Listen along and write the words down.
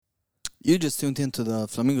You just tuned into the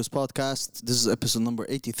Flamingos podcast. This is episode number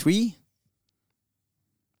 83.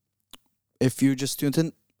 If you just tuned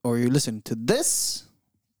in or you listen to this,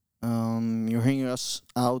 you're hearing us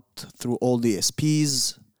out through all the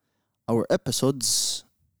SPs. Our episodes,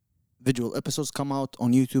 visual episodes, come out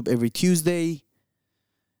on YouTube every Tuesday.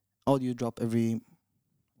 Audio drop every,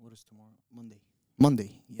 what is tomorrow?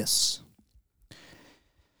 Monday, yes.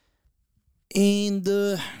 And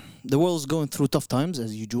the world's going through tough times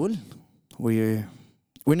as usual. We're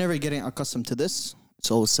never getting accustomed to this. It's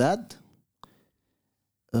always sad.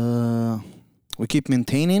 We keep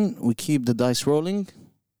maintaining. We keep the dice rolling.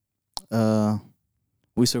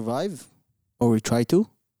 We survive, or we try to.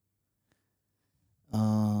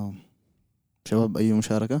 شباب أي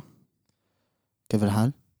مشاركة؟ كيف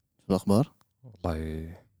الحال؟ شو الأخبار؟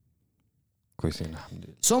 والله كويسين الحمد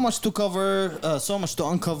لله. So much to cover, so much to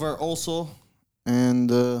uncover also.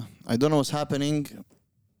 And I don't know what's happening.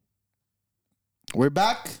 We're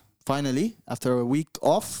back, finally, after a week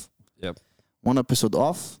off. Yep. One episode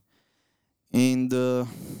off. And,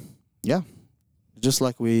 just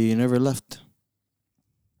like we never left.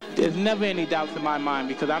 There's never any doubts in my mind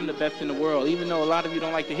because I'm the best in the world. Even though a lot of you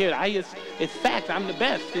don't like to hear it, it's fact. I'm the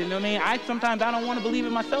best. You know what I mean? Sometimes I don't want to believe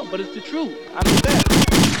it myself, but it's the truth. I'm the best.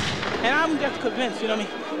 And I'm just convinced, you know what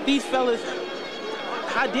I mean? These fellas,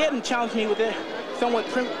 how dare them challenge me with their somewhat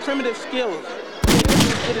primitive skills?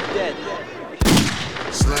 It is dead.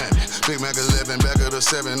 Slam. Big Mac 11, back of the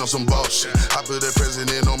 7 on some bullshit. I put the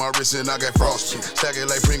president on my wrist and I got frosty. Stack it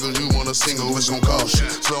like Pringles, you want a single, it's gon' cost you.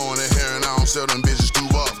 Slow on the hair and I don't sell them bitches too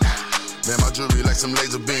off. Man, my jewelry like some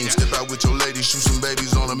laser beams. Step out with your lady, shoot some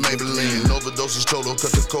babies on a Maybelline. Overdoses total,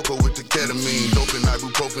 cut the cocoa with the ketamine. Dope and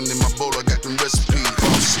ibuprofen in my bowl, I got them recipes.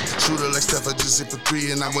 Oh shit, shooter like Steph, I just hit for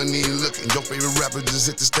 3 and I wasn't even looking. Your favorite rapper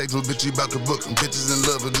just hit the stage, little bitch, you about to book him. Bitches in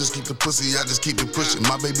love, but just keep the pussy, I just keep it pushing.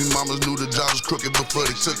 My baby mamas knew the job was crooked before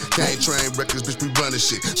they took it. Can't train records, bitch, we running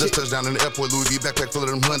shit. Let's touch down in the airport, Louis V backpack full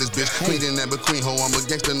of them hundreds, bitch. Clean in that McQueen hoe, I'm a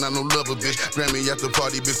gangster, not no lover, bitch. Grammy after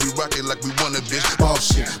party, bitch, we rock it like we won a bitch. Oh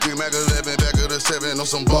shit, Big Mac 11, back of the 7 on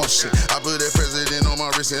some bullshit. I put that president on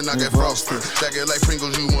my wrist and I got frosted. Stack it like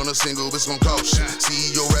Pringles, you want a single, it's gon' cost you.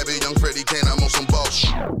 CEO Rabbit, Young Freddie Kane, I'm on some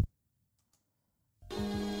bullshit.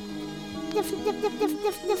 The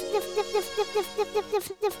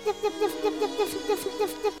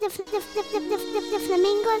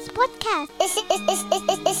Flamingos podcast. This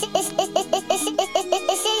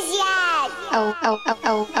is Yad. Oh,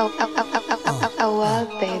 well,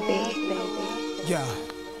 baby. Yeah.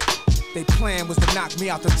 They plan was to knock me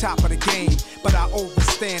out the top of the game, but I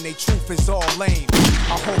overstand they truth is all lame.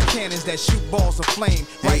 I hold cannons that shoot balls of flame,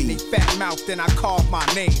 right in they fat mouth, then I carve my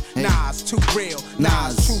name. Nas too real,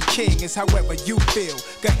 Nas true king is however you feel.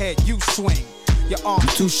 Go ahead, you swing. Your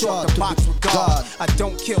arms too short to box with God. I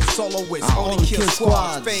don't kill soloists, only kill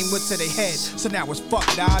squads. Fame went to their head, so now it's fuck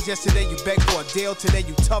guys. Yesterday you begged for a deal, today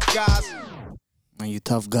you tough guys. And you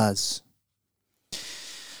tough guys.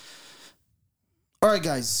 Alright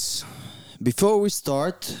guys, before we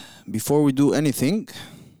do anything,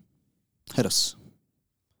 hit us.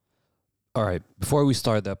 All right. Before we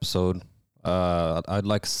start the episode, I'd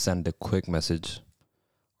like to send a quick message.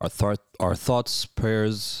 Our thoughts,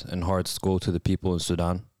 prayers, and hearts go to the people in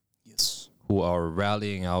Sudan. Yes. Who are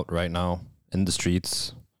rallying out right now in the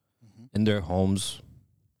streets, in their homes,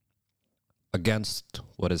 against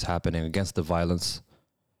what is happening, against the violence,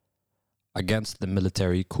 against the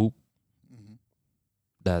military coup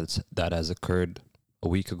that has occurred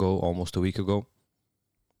almost a week ago.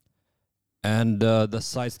 And the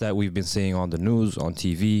sights that we've been seeing on the news, on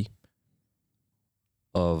TV,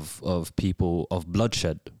 of people, of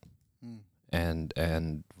bloodshed and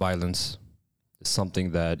violence is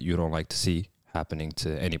something that you don't like to see happening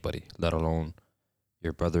to anybody, let alone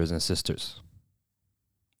your brothers and sisters.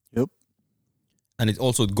 Yep. And it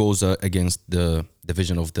also goes against the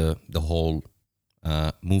vision of the whole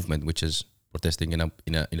movement, which is protesting in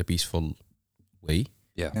a peaceful way.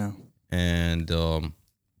 Yeah. And from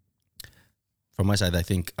my side, I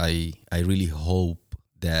think I really hope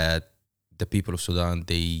that the people of Sudan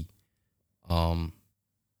they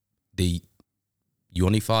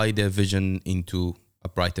unify their vision into a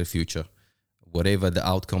brighter future. Whatever the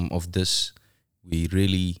outcome of this, we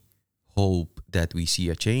really hope that we see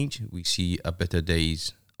a change. We see a better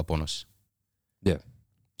days upon us. Yeah.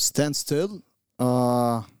 Stand still.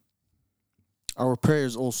 Our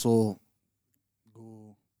prayers also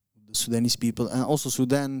go to the Sudanese people, and also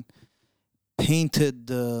Sudan painted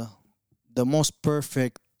the most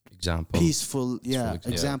perfect Example. peaceful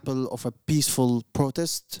example of a peaceful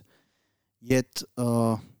protest, yet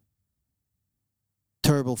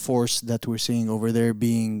terrible force that we're seeing over there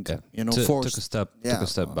being, forced. Took a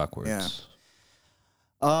step backwards.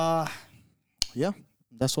 Yeah. Yeah,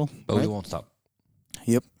 that's all. But right? we won't stop.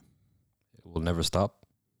 Yep. It will never stop.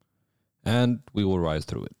 And we will rise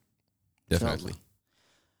through it. Definitely.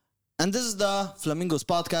 And this is the Flamingos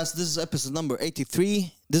podcast. This is episode number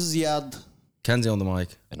 83. This is Yad. Kenzie on the mic.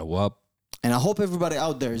 And a whoop. And I hope everybody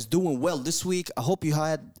out there is doing well this week. I hope you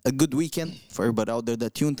had a good weekend for everybody out there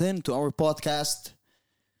that tuned in to our podcast.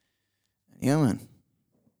 Yeah, man.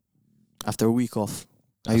 After a week off.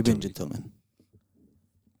 How you been, gentlemen?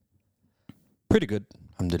 Pretty good,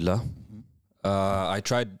 alhamdulillah. I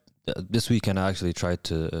tried this weekend. I actually tried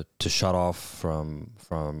to shut off from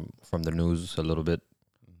the news a little bit.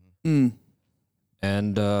 And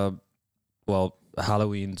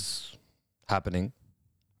Halloween's happening.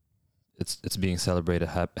 It's being celebrated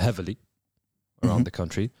heavily around the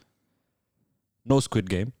country. No Squid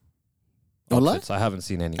Game. Wallah? I haven't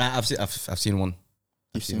seen any. I've seen one.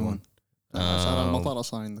 You've seen one.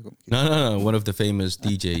 No. One of the famous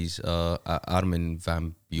DJs, Armin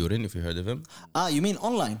van Buren, if you heard of him. You mean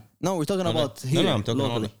online? No, we're talking about here. I'm talking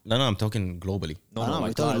locally. I'm talking globally.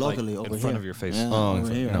 We're talking locally over in front here. of your face.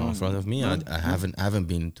 Yeah, in front of me. I haven't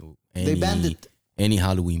been to They banned it. any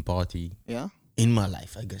Halloween party Yeah. in my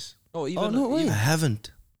life, I guess. Oh, even no way. I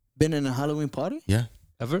haven't. Been in a Halloween party? Yeah,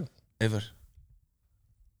 ever? ever.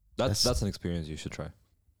 That's an experience you should try.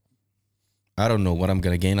 I don't know what I'm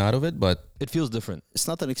gonna gain out of it, but It feels different. It's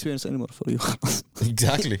not an experience anymore for you.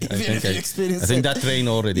 exactly. I think that train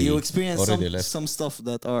already. You experience already left. some stuff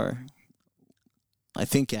that are, I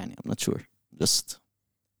think, I'm not sure. Just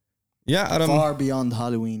Yeah, far beyond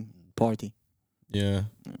Halloween party. Yeah.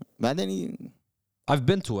 But then I've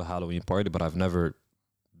been to a Halloween party, but I've never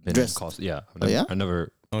been Dressed? in costume. Yeah, Yeah? I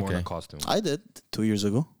never worn Okay. a costume. I did 2 years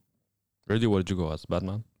ago. Really, what did you go as?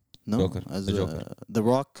 Batman? No, Joker. as The Joker. The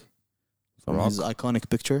Rock. From Rock? his iconic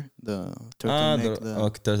picture, the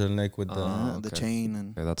turtleneck, turtleneck with the okay. chain,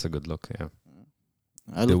 and Yeah, that's a good look. Yeah,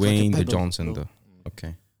 I the look like a Wayne, the pebble, Johnson. bro.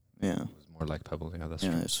 Okay. Yeah, it's more like Pebble. Yeah, that's yeah,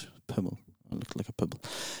 true. it's pebble. I look like a pebble.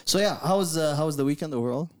 So yeah, how was the weekend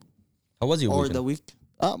overall? How was your Or weekend? the week?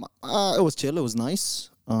 It was chill. It was nice.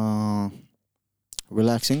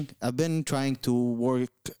 Relaxing. I've been trying to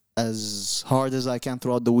work as hard as I can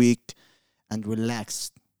throughout the week and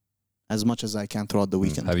relax as much as I can throughout the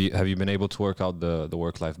weekend. Have you been able to work out the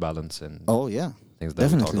work-life balance and Oh yeah, things that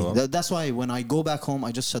we talked definitely. about? That's why when I go back home,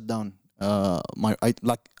 I just shut down.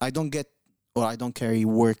 I don't get or I don't carry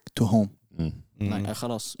work to home. Like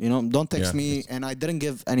خلاص, don't text Yeah, me. And I didn't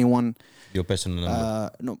give anyone Your personal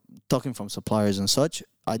number. no, talking from suppliers and such.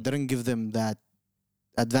 I didn't give them that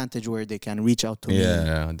advantage where they can reach out to me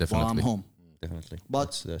Yeah, definitely. while I'm home. Definitely.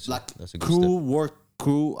 But that's like that's a good step. work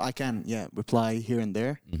crew, I can reply here and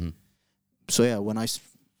there. So yeah, when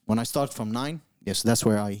I start from 9, yes, that's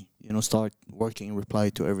where I start working and reply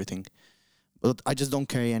to everything. But I just don't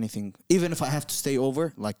carry anything. Even if I have to stay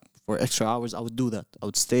over, like for extra hours, I would do that. I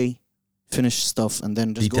would stay, finish stuff, and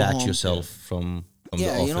then just go Detach home. yourself from the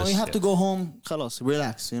Yeah, office. you have to go home, خلاص,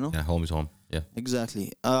 relax, Yeah, home is home. Yeah.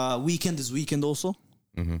 Exactly. Weekend is weekend also.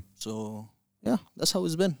 So yeah, that's how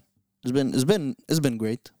it's been. It's been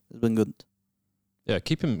great. It's been good. Yeah,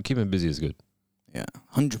 keep him busy is good. Yeah,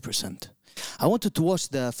 100%. I wanted to watch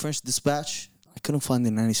the French Dispatch. I couldn't find it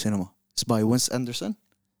in any cinema. It's by Wes Anderson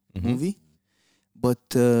movie, but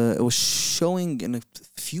it was showing in a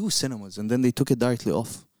few cinemas, and then they took it directly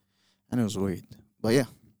off, and it was weird. But yeah.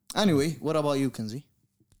 Anyway, what about you, Kenzie?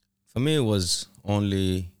 For me, it was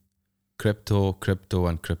only crypto,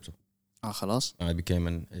 and crypto. خلاص. I became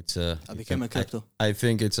I became a crypto. I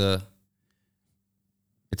think it's an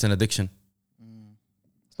addiction.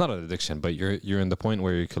 It's not an addiction, but you're in the point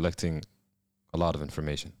where you're collecting a lot of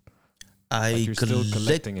information. You're still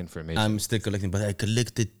collecting information. I'm still collecting, but I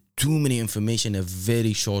collected too many information in a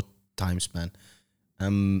very short time span.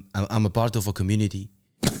 I'm a part of a community.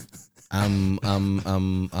 I'm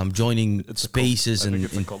joining spaces and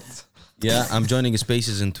I'm joining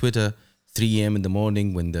spaces in Twitter 3 a.m. in the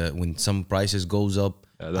morning when some prices goes up.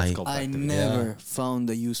 Yeah, that's called I activity. never found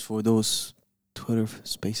a use for those Twitter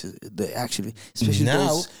spaces. They actually, especially Now-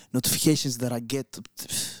 those notifications that I get.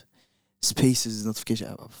 Spaces notification.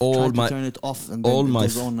 I've All tried to my- turn it off and all then it my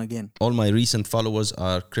goes f- on again. All my recent followers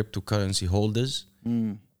are cryptocurrency holders,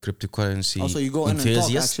 cryptocurrency Also, you go in and talk.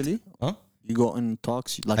 enthusiasts. Actually, Huh? you go in and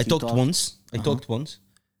talks. Like I you talked talk. once. I talked once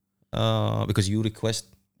because you request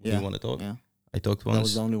you want to talk. Yeah, I talked that was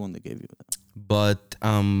once, the only one that gave you that. but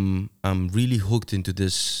I'm really hooked into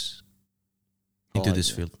this idea.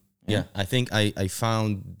 field. Yeah, I think I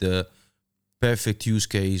found the perfect use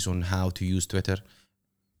case on how to use Twitter,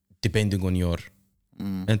 depending on your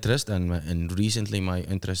interest, and recently my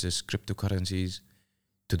interest is cryptocurrencies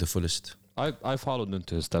to the fullest. I followed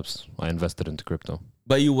into his steps. I invested into crypto,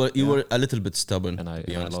 But you were a little bit stubborn, and to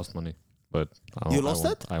be I honest. lost money. But You lost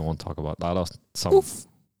it? I won't talk about. I lost some. Oof.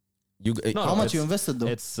 No, How much it's- you invested though?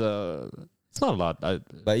 It's not a lot.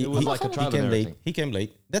 But it was like a trial and everything. He came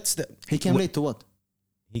late. That's the He came late to what?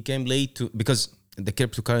 He came late to because the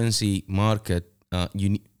cryptocurrency market.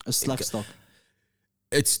 A slack stock.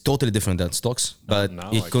 It's totally different than stocks, but now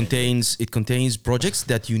I it contains projects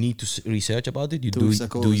that you need to research about it. You 2 do weeks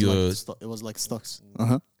ago, do it was your like it was like stocks.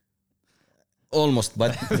 Uh-huh. almost,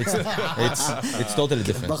 but it's totally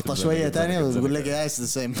different. ضغطة شوية تانية وتقول لك yeah, it's the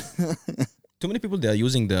same. Too many people, they are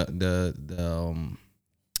using the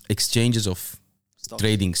exchanges of Stocks.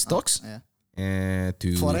 trading stocks Yeah.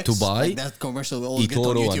 to buy. Like that commercial we always get on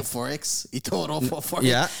eToro YouTube. Forex. eToro for Forex.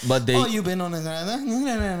 Yeah, but they Oh, you've been on it.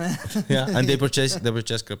 yeah, and they purchase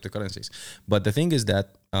cryptocurrencies. But the thing is that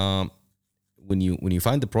when you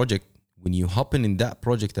find the project, when you hop in that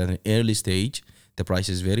project at an early stage, the price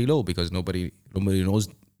is very low because nobody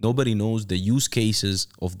knows the use cases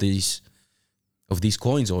of these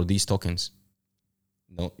coins or these tokens.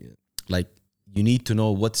 No, like you need to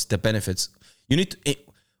know what's the benefits. You need to,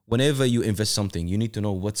 whenever you invest something, you need to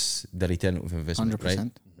know what's the return of investment,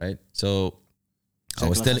 100%. right? So I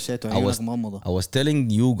was شكلك telling خشيت I وعيونك was مغمضة. I was telling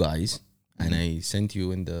you guys, and I sent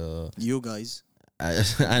you in the You guys.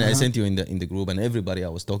 and I sent you in the group, and everybody I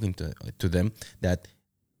was talking to them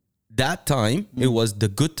that time it was the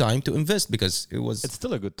good time to invest because It's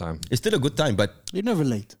still a good time. it's still a good time, but You're never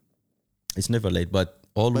late. it's never late. But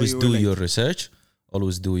always you were do late. your research,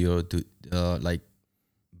 always do your like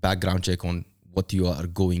background check on what you are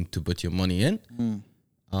going to put your money in.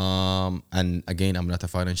 And again, I'm not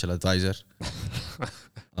a financial advisor.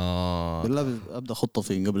 بالله ابدا خطة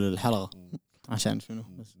في قبل الحلقة عشان شنو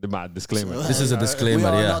بس. مع disclaimer. This is a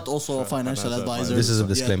disclaimer. We are Yeah, not also financial advisors. this is a yet.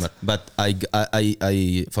 disclaimer. But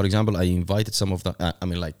I for example, I invited some of the.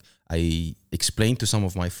 I explained to some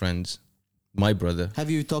of my friends, my brother, Have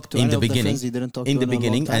you talked to in any the of the beginning. friends you didn't talk In to the in a long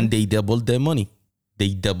beginning, time? and they doubled their money.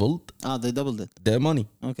 They doubled They doubled it. their money,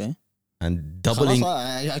 Okay. and doubling.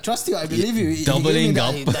 خلاص, I trust you. I believe you. You Doubling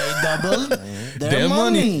gave me up. They doubled their Their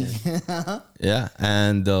money. money. Yeah,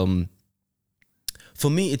 and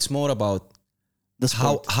for me, it's more about The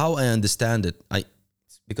sport. how I understand it.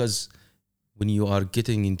 Because when you are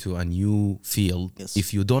getting into a new field, Yes. if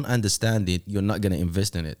you don't understand it, you're not gonna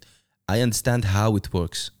invest in it. I understand how it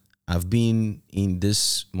works. I've been in this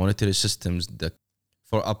monetary systems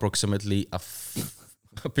for approximately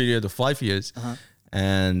a period of 5 years,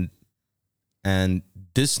 and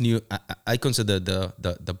this new I consider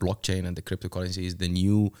the blockchain and the cryptocurrency is the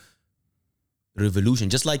new revolution.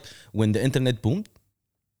 Just like when the internet boomed.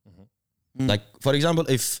 Like, for example,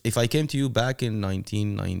 if I came to you back in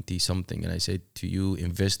 1990 something and I said to you,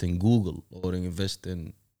 invest in Google or invest in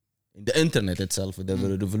the internet itself, the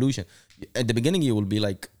revolution, at the beginning you will be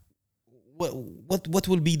like, what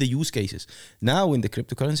will be the use cases? Now in the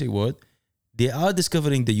cryptocurrency world, they are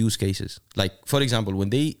discovering the use cases. Like, for example, when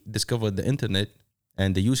they discovered the internet and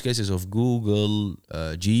the use cases of Google,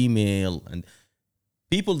 Gmail, and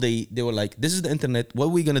people, they were like, this is the internet, what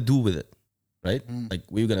are we gonna do with it? Right? Like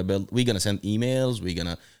we're gonna send emails, we're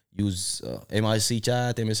gonna use MIC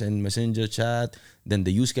chat, MSN Messenger chat. Then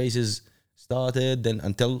the use cases started, then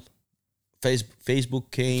until Facebook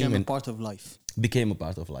came Became and a part of life. became a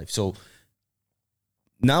part of life. So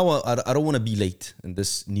now I don't want to be late in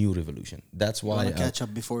this new revolution. That's You why want to catch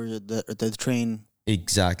up before the train.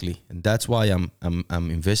 exactly, and that's why I'm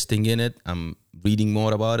investing in it. I'm reading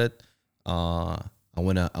more about it. I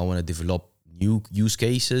wanna develop new use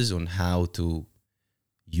cases on how to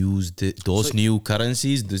use those new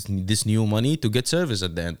currencies, this new money to get service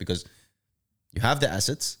at the end, because you have the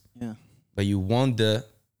assets, Yeah. but you want the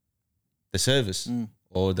service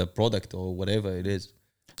or the product or whatever it is.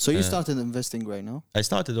 So you started investing right now. I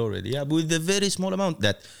started already, yeah, but with a very small amount.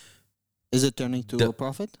 That Is it turning to a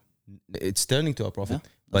profit? it's turning to a profit. Yeah,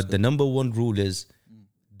 But the number one rule is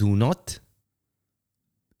do not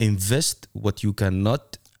invest what you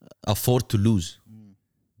cannot afford to lose.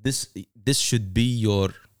 This should be your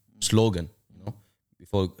slogan,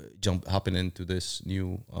 before hopping into this new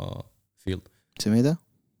field. Semida?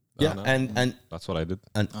 Yeah, no. and That's what I did.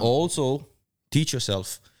 and also teach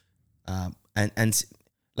yourself, and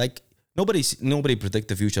like nobody predict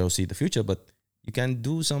the future or see the future, but you can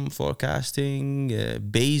do some forecasting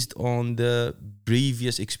based on the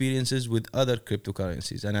previous experiences with other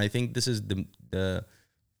cryptocurrencies, and I think this is the.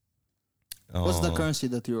 What's the currency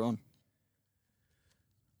that you're on?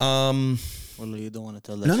 Well, you don't want to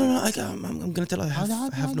tell that. No, shit. I'm gonna tell. I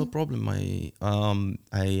have no problem.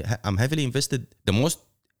 I'm heavily invested. The most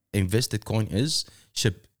invested coin is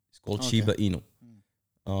SHIB. It's called Shiba Inu.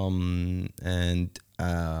 And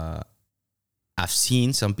I've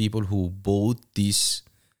seen some people who bought these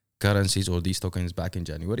currencies or these tokens back in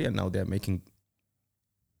January, and now they're making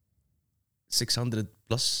 600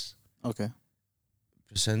 plus Okay.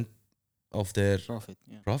 % of their Profit.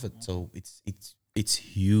 Yeah. profit. So it's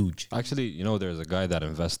huge. Actually, you know, there's a guy that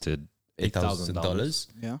invested $8,000.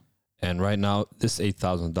 Yeah. And right now, this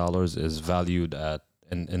 $8,000 is valued at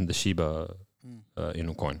in the Shiba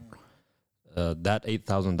coin. That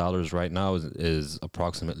 $8,000 right now is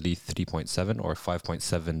approximately 3.7 or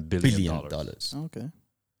 5.7 billion dollars. Okay.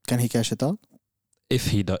 Can he cash it out? If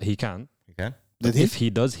he can. Okay, Did he? If he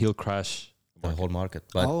does, he'll crash the whole market,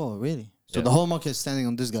 but Oh, really? So Yeah. the whole market is standing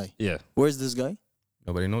on this guy. Yeah. Where's this guy?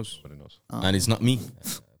 nobody knows, Nobody knows. and it's not me.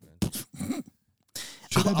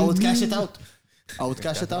 I would cash it out. I would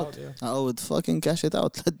cash it out. I would fucking cash it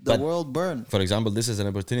out. Let the But- world burn. For example, this is an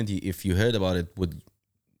opportunity. If you heard about it,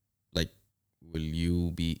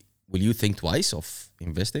 will you think twice of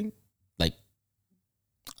investing? Like,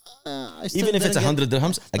 I still even if it's didn't get- 100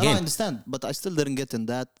 dirhams, No, I again, understand, but I still didn't get in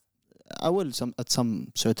that. I will at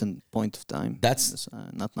some certain point of time. That's-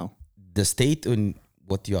 Not now. the state in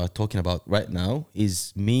what you are talking about right now is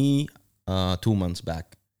me 2 months back.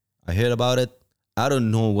 I heard about it. I don't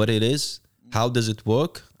know what it is. How does it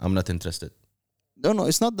work? I'm not interested. No,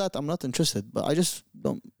 it's not that I'm not interested, but I just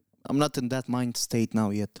don't. I'm not in that mind state now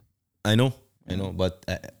yet. I know, but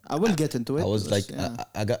I will get into it. I was but like,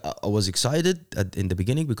 yeah. I was excited in the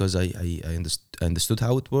beginning because I understood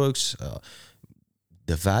how it works,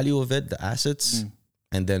 the value of it, the assets,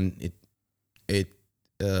 and then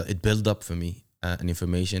it built up for me an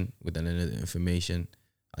information with another information.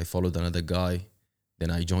 I followed another guy, then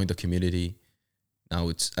I joined the community. Now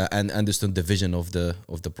it's and understood the vision of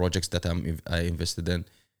the projects that I invested in,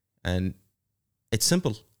 and it's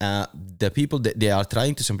simple. The people they are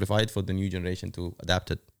trying to simplify it for the new generation to adapt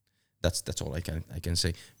it. That's all I can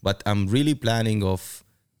say. But I'm really planning of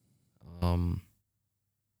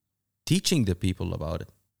teaching the people about it.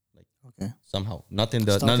 Okay. Somehow, not in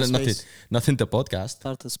the Start a space. not in the podcast.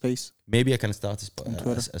 Start a space. Maybe I can start On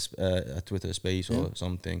Twitter. a Twitter space or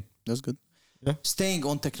something. That's good. Yeah. Staying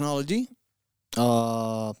on technology,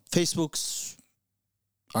 Facebooks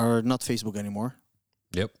are not Facebook anymore.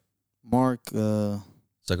 Yep. Mark,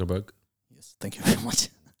 Zuckerberg. yes, thank you very much.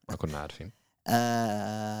 ما كنا عارفين.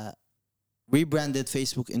 Rebranded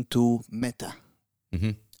Facebook into Meta,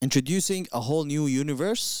 Mm-hmm. introducing a whole new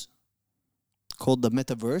universe called the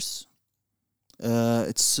Metaverse.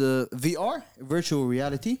 It's VR, virtual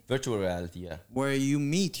reality, Virtual reality, yeah. where you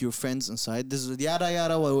meet your friends inside. This is yada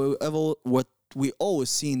yada. What we always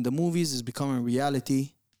see in the movies is becoming reality.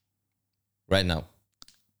 Right now.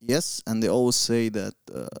 Yes, and they always say that.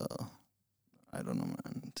 I don't know,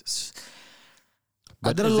 man. I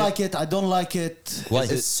But didn't is it- like it. I don't like it. Why?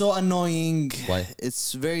 It's so annoying. Why?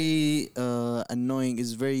 It's very annoying.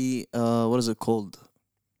 It's very what is it called?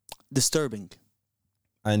 Disturbing.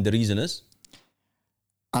 And the reason is?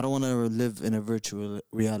 I don't want to live in a virtual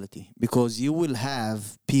reality because you will have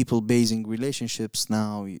people basing relationships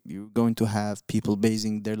now. You're going to have people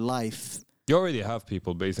basing their life You already have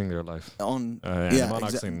people basing their life. on يعني ما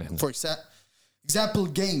ناقصين نحن. for example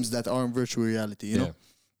games that are in virtual reality. You know,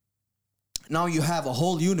 now you have a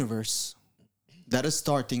whole universe that is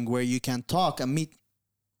starting where you can talk and meet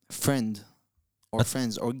a friend or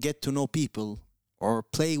friends or get to know people or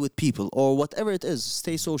play with people or whatever it is.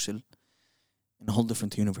 Stay social in a whole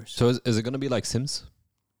different universe. So is it going to be like Sims?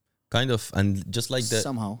 Kind of. And just like the,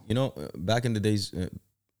 Somehow. you know, back in the days,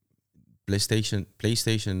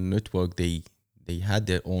 PlayStation Network, they had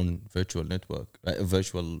their own virtual network, right? A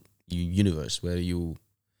virtual universe where you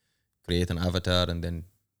create an avatar and then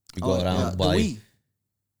you go around the by. Wii.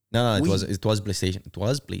 No, it Wii. was PlayStation. It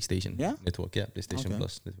was PlayStation Yeah? Network. Yeah, PlayStation Okay.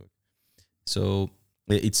 Plus network. So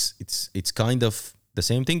it's kind of the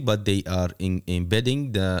same thing, but they are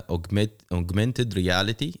embedding the augmented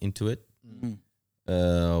reality into it,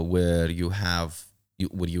 where you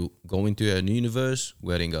go into an universe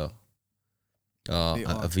wearing a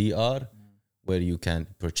VR, where you can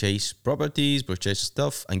purchase properties, purchase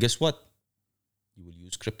stuff, and guess what? You will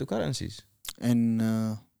use cryptocurrencies. In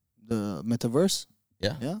the metaverse.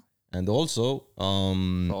 Yeah. Yeah. And also,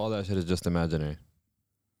 So all that shit is just imaginary.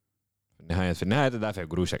 في النهاية تدافع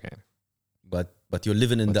قروشك يعني. but you're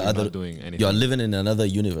living in But the you're other. not doing anything. You are living in another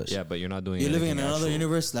universe. Yeah, but you're not doing You're living in anything another actual.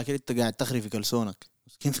 universe لكن انت قاعد تخري في كلسونك.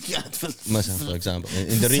 كيف قاعد في مثلا, for example,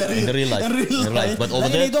 in the real life, in real life. But over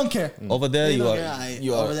And there, you don't care. over there You you don't are, care.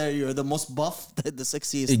 you Over are there you're the most buff, the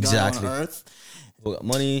sexiest Exactly. guy on earth.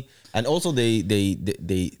 money, and also they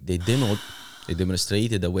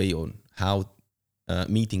demonstrated a way on how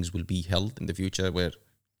meetings will be held in the future, where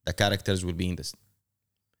the characters will be in this.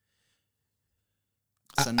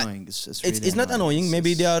 It's annoying. It's really It's not annoying. It's-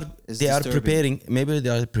 Maybe they are it's they are disturbing. preparing. Maybe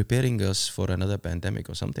they are preparing us for another pandemic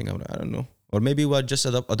or something. I don't know. Or maybe we're just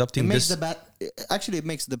It adopting makes this. actually it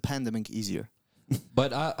makes the pandemic easier. But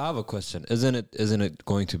I have a question. Isn't it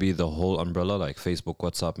going to be the whole umbrella, like Facebook,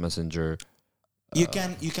 WhatsApp, Messenger? You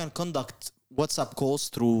can conduct WhatsApp calls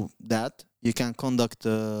through that. You can conduct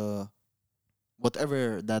whatever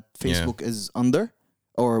that Facebook is under,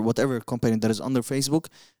 or whatever company that is under Facebook,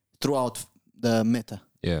 throughout the Meta.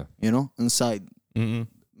 Yeah. You know, inside Mm-mm.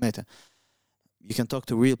 Meta, you can talk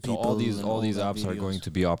to real So people. all these that apps are videos. going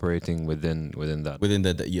to be operating within that. Within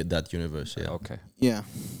that universe. Yeah. Okay. Yeah,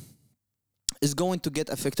 it's going to get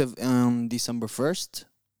effective on December 1st.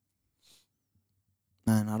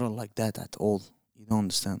 Man, I don't like that at all. You don't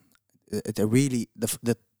understand. It really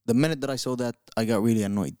the minute that I saw that, I got really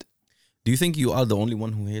annoyed. Do you think you are the only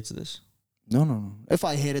one who hates this? No. If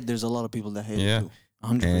I hate it, there's a lot of people that hate Yeah. it too.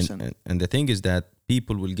 100%. And the thing is that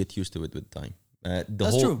people will get used to it with time. The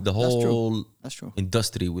That's whole true. the That's true. whole That's true.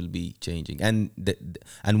 industry will be changing,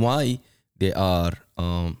 and why they are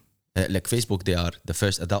like Facebook, they are the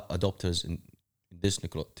first adopters in this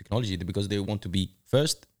technology, because they want to be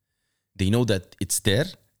first. They know that it's there.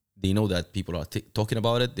 They know that people are talking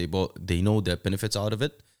about it. They know the benefits out of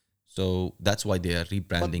it. So that's why they are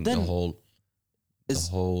rebranding then the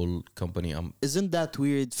whole company. Isn't that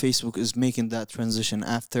weird? Facebook is making that transition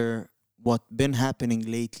after what been happening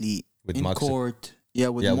lately With in Mark court.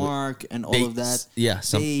 With yeah, Mark and all of that. Yeah,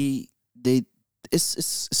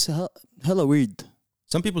 It's hella weird.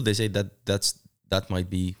 some people, they say that might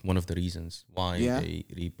be one of the reasons why Yeah. they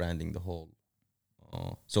rebranding the whole.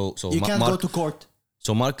 So You can't go to court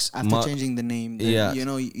So Mark's after changing the name. Then, Yeah. you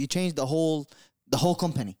know, you change the whole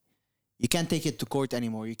company. You can't take it to court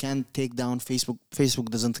anymore. You can't take down Facebook. Facebook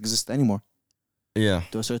doesn't exist anymore Yeah,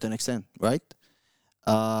 to a certain extent, right?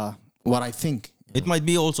 What I think, it might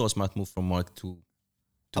be also a smart move from Mark to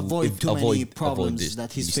avoid too many problems this-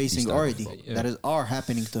 that he's these facing type of already problems. that are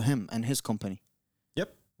happening to him and his company, Yep.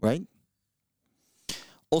 right?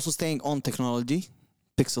 Also staying on technology,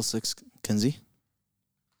 Pixel 6 Kenzie.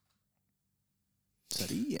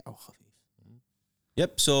 سريع أو خفيف.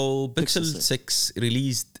 Yep. So Pixel Pixel 6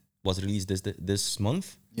 was released this month.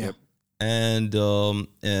 Yep. And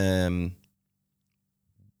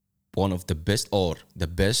one of the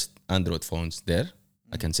best Android phones there.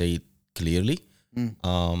 I can say it clearly.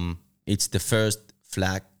 It's the first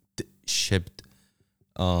flagship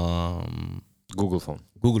Google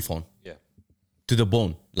phone. Yeah. To the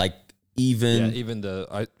bone. Like even Even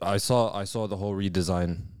I saw the whole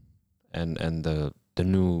redesign and the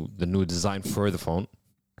new design for the phone.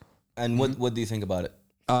 and what do you think about it?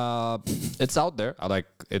 It's out there. I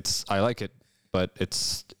like it, but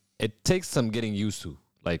it takes some getting used to,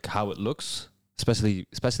 like how it looks,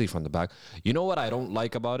 especially from the back. You know what I don't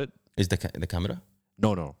like about it? Is the camera? No,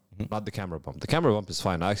 not the camera bump. The camera bump is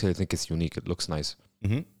fine. I actually think it's unique. It looks nice.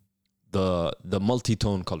 Mm-hmm. The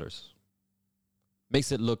multi-tone colors makes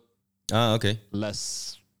it look Okay. less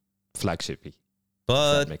flagshipy. If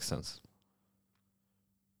But that makes sense.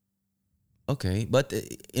 okay, but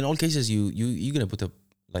in all cases, you're gonna put a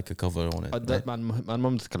cover on it. Right? ما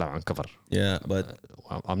بنتكلم عن cover. Yeah, but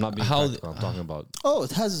I'm not being How practical. I'm talking about Oh,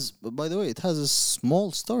 it has. By the way, it has a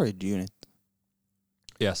small storage unit,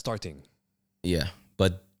 starting. yeah,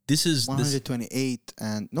 but this is 128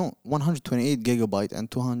 and no 128 gigabyte and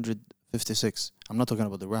 256. I'm not talking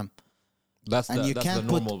about the RAM. That's And you that's can't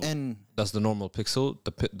the normal. put in. That's the normal Pixel.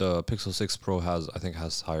 The Pixel 6 Pro has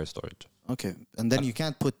higher storage. Okay, and then you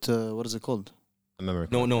can't put what is it called? A memory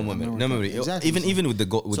no card. memory. Exactly. Even with So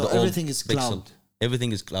the old everything is Pixel, cloud.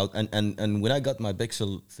 everything is cloud. And when I got my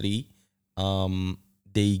Pixel 3,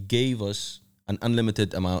 they gave us an unlimited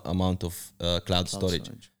amount of cloud storage.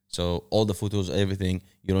 So all the photos, everything,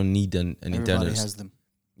 you don't need an internal. Everybody has them.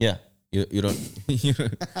 Yeah, you don't.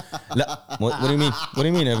 لا, what do you mean? What do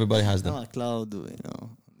you mean? Everybody has them? No, cloud. You know,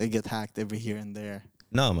 they get hacked every here and there.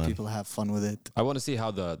 No, man. People have fun with it. I want to see how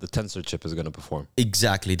the tensor chip is going to perform.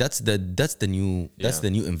 Exactly. That's the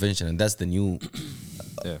new invention, and that's the new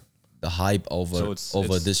Yeah. the hype over So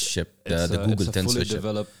it's- this chip, the It's Google a Tensor fully chip.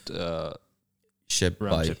 developed Chip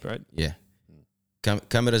RAM by chip, right? yeah.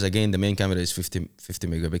 Cameras, again, the main camera is 50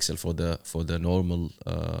 megapixel for the normal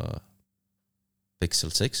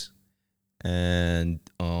Pixel 6, and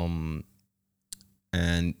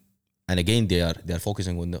and again they are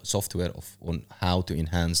focusing on the software on how to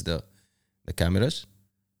enhance the cameras,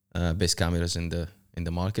 best cameras in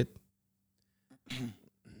the market.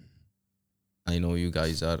 I know you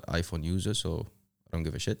guys are iPhone users, so I don't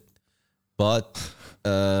give a shit. But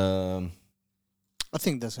I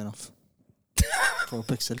think that's enough for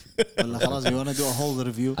Pixel. والله خلاص, you want to do a whole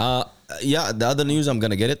review? yeah, the other news, I'm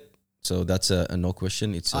gonna get it. So that's a no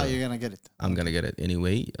question. It's you're gonna get it. I'm gonna get it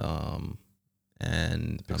anyway.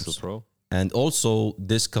 And Pixel Pro. And also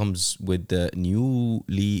this comes with the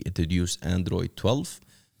newly introduced Android 12.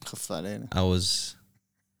 خف علينا. I was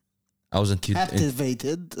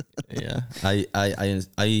Activated. yeah. I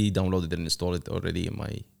downloaded and installed it already in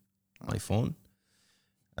my phone.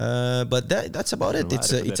 But that's about it.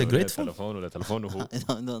 It's a great phone. I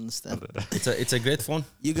don't understand. It's a great phone.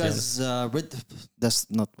 You guys read? That's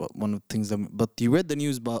not one of the things that. But you read the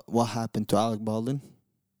news about what happened to Alec Baldwin?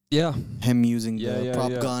 Yeah. Him using the Yeah,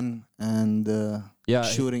 prop yeah. gun and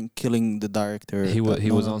killing the director.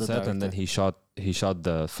 He was on set and then he shot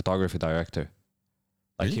the photography director.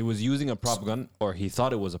 Like Really? he was using a prop gun, or he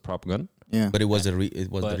thought it was a prop gun, Yeah, But it was the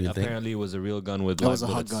but real thing. apparently it was a real gun with that live was a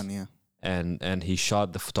hot bullets. gun. Yeah, And he shot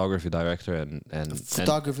the photography director and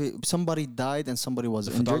photography. Somebody died and somebody was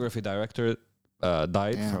the injured. photography director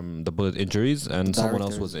died Yeah. from the bullet injuries, and The someone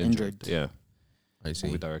else director was is injured. injured. Yeah, I see.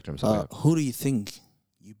 movie director himself. Yeah. Who do you think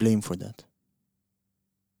you blame for that?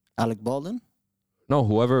 Alec Baldwin? No,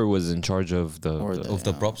 whoever was in charge of the, Or the- Of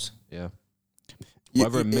the props. yeah. You-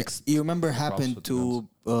 Whoever you, mixed You remember props happened with the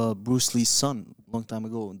to Bruce Lee's son long time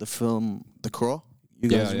ago in the film The Crow? You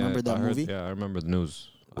guys remember that I heard- movie? Yeah, I remember the news.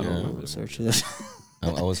 I don't Yeah. remember the Search movie. it.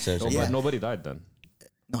 I was searching. No, Yeah. but nobody died then.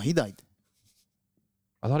 No, he died.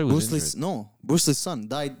 I thought he was Bruce injured. Lee's Bruce Lee's son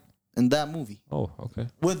died in that movie Oh, okay.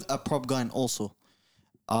 with a prop gun also.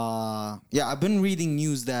 Yeah, I've been reading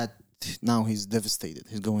news that now he's devastated.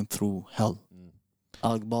 He's going through hell.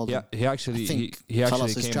 Alec Baldwin. Yeah, he actually I think he actually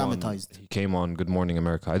Khalas is came traumatized. on. He came on Good Morning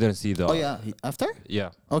America. I didn't see the. Oh yeah, after? Yeah.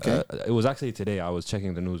 Okay. It was actually today. I was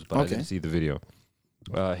checking the news, but I Okay. didn't see the video.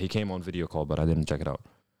 He came on video call, but I didn't check it out.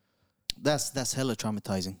 That's hella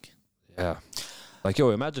traumatizing. Yeah. Like, yo,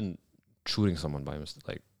 imagine shooting someone by mistake.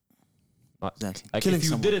 Like, Exactly. like Killing if you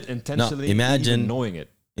someone. did it intentionally, imagine- even knowing it.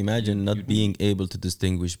 Imagine not being able to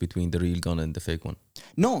distinguish between the real gun and the fake one.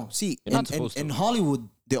 No, see, You're not supposed in to. Hollywood,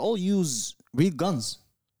 they all use real guns.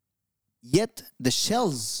 Yet the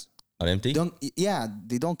shells Are empty?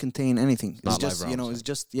 they don't contain anything. It's not just, live rounds, it's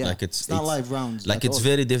just, yeah. Like it's not live rounds. Like at it's all.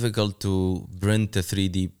 very difficult to print a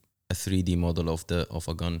 3D model of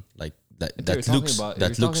a gun like that. If That you're looks talking about,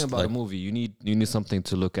 that if you're looks talking about like a movie. You need something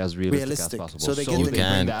to look as realistic as possible. So they get You the- bring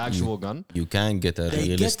can- the actual gun. you can get a They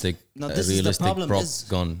realistic no, this is the problem prop is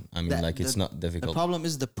gun. I mean, that like it's not The difficult. problem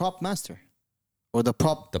is the prop master or the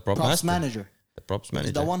props master. manager. The props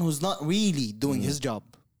manager. The one who's not really doing his job.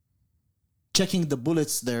 Checking the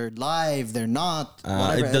bullets, they're live, they're not.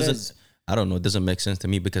 Whatever it doesn't. is. I don't know. It doesn't make sense to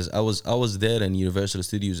me because I was there in Universal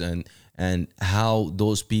Studios and how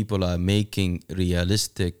those people are making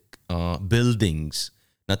realistic buildings.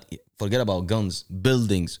 Not forget about guns,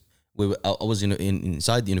 buildings. I was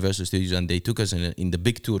inside the Universal Studios and they took us in the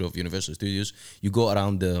big tour of Universal Studios. You go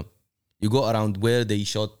around where they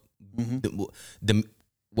shot the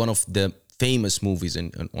one of the famous movies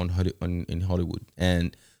in Hollywood,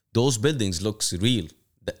 and those buildings looks real.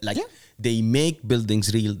 Like they make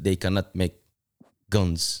buildings real. They cannot make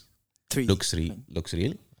guns 3D. looks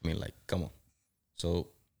real. I mean, like, come on. So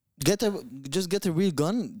Just get a real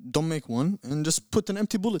gun, don't make one, and just put an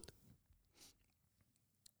empty bullet.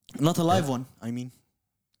 Not a live one, I mean.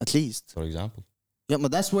 At least. for example, Yeah,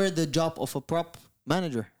 but that's where the job of a prop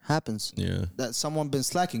manager happens. yeah, That someone been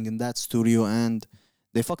slacking in that studio and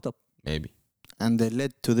they fucked up. maybe. And they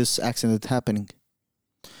led to this accident happening.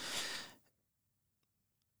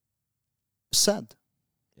 Sad.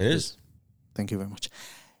 It is. Thank you very much.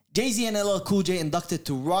 Jay-Z and LL Cool J inducted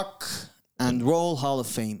to Rock and Roll Hall of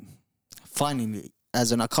Fame. Finally,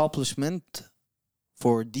 as an accomplishment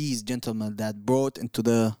for these gentlemen that brought into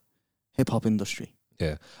the hip-hop industry.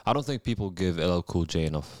 Yeah, I don't think people give LL Cool J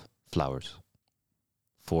enough flowers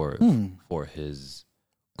for his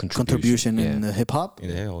Contribution Yeah. in hip-hop.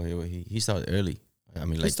 Yeah, he started early. I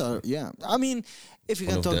mean, like, I mean, if you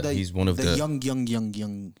One can of talk the- the, he's one of the the-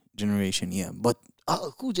 young generation, yeah. But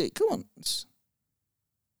Cool J, come on.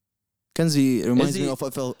 Kenzie reminds he- me of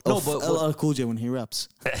but- LL Cool J when he raps.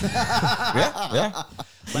 yeah.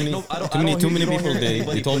 Like, no, I don't, Too many you don't people. hear They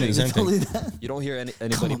anybody told me the putting- same thing. You don't hear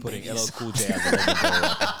anybody on, putting babies. LL Cool J as a legendary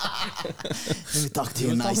rapper. Let me talk to He you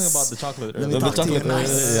was nice. talking about the chocolate. Let me the talk to you chocolate,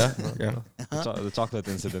 nice. Yeah. the chocolate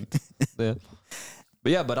incident. Yeah.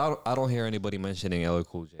 But yeah, but I don't hear anybody mentioning LL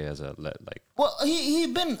Cool J as a like Well, he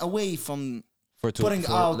been away from putting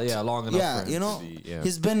out. long enough. Yeah, for him you know, to be, yeah.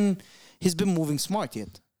 he's been moving smart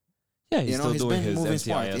yet. Yeah, he's You know, still he's doing been his moving NCIS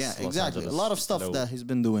smart. Yeah, Los exactly. A Angeles lot of stuff low. that he's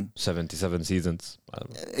been doing. 77 seasons. I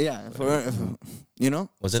don't know. Yeah, you know.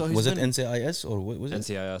 Was it So he's was it been- NCIS or what was it?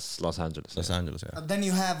 NCIS Los Angeles. Los Angeles. Yeah. Then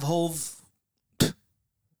you have Hove.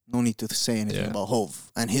 No need to say anything Yeah. about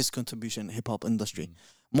Hove and his contribution in hip hop industry.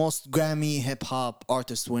 Most Grammy hip hop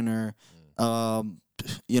artist winner.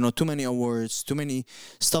 You know, too many awards, too many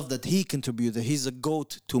stuff that he contributed. He's a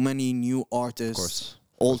goat to many new artists, course.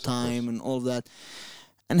 all time, and all that.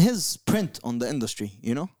 And his print on the industry,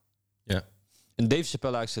 you know. Yeah. And Dave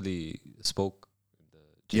Chappelle actually spoke.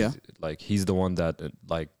 Yeah. Like he's the one that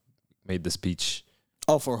like made the speech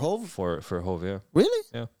Oh, for Hove, for Hove. Yeah. really?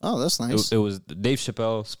 Yeah. Oh, that's nice. It was Dave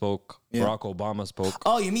Chappelle spoke. Yeah. Barack Obama spoke.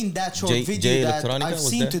 Oh, you mean that short J- video J that Electronica I've was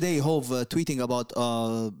seen there? today? Hove tweeting about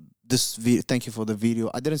this video. Thank you for the video.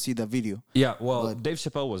 I didn't see the video. Yeah. Well, But- Dave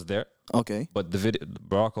Chappelle was there, Okay. but the video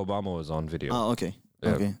Barack Obama was on video. Oh, okay.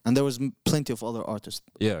 Yeah. Okay. And there was plenty of other artists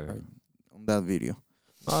yeah. on that video.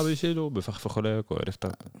 بيشيلوا بيفخفخوا لك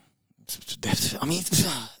وعرفتها. I mean,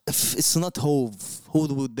 if it's not Hove, who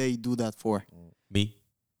would they do that for? Me.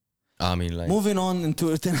 I mean, like Moving on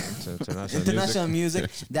into International international music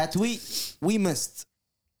that we missed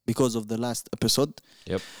because of the last episode.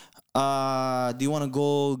 Yep. Do you want to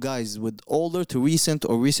go, guys, with older to recent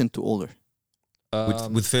or recent to older?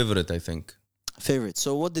 with favorite, I think. Favorite.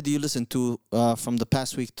 So what did you listen to from the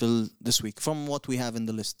past week till this week? From what we have in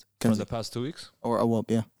the list. From Kenzie? the past 2 weeks. Or Awab,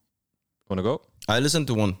 yeah. Wanna go? I listened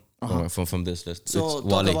to one Uh-huh. from this list. So it's talk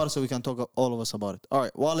Wale. about it so we can talk all of us about it. All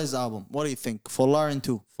right, Wale's album. What do you think? For Lauren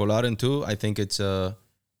too. For Lauren too, I think it's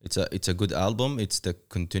a good album. It's the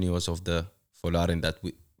continuous of the For Lauren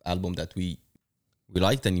album that we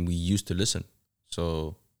liked and we used to listen. So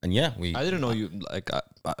and yeah, I didn't know you like.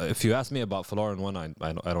 If you ask me about Florin one,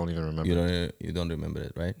 I don't even remember. you don't remember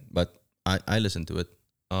it, right? But I listened to it.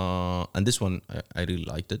 And this one I really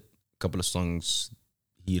liked it. A couple of songs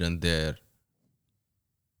here and there.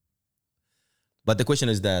 But the question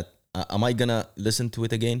is that am I gonna listen to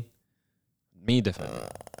it again? Me definitely,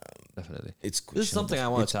 definitely. It's This is something I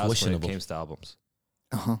wanted to ask when it comes to albums.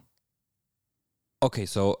 Uh-huh. Okay,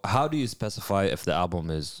 so how do you specify if the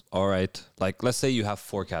album is all right? Like, let's say you have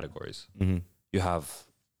 4 categories. Mm-hmm. You have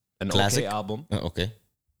an Classic. okay album, Okay.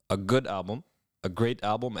 a good album, a great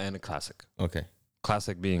album, and a classic. Okay.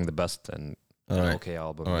 Classic being the best, and All an right. okay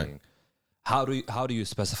album All right. being. How do you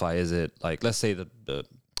specify? Is it like, let's say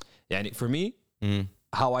for me, Mm.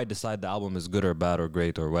 how I decide the album is good or bad or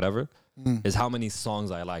great or whatever is how many songs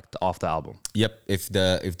I liked off the album. Yep. If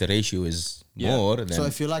the ratio is Yeah. more, then So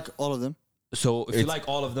if you like all of them, So if you It's- like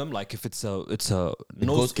all of them, like if it's a it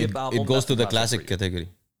no goes, skip album, it goes that's to the classic classic category.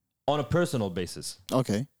 for you. On a personal basis.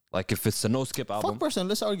 okay. Like if it's a no skip album, Fuck person,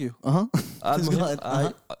 let's argue. Uh-huh. Please go ahead.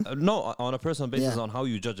 no, on a personal basis Yeah. on how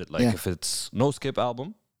you judge it. Like Yeah. if it's no skip album,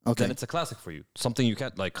 Okay. then it's a classic for you. Something you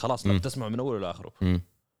can't like خلاص لا تسمع من أوله لآخره.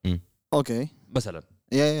 Okay. مثلا.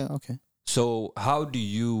 Yeah, okay. So how do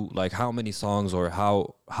you like how many songs or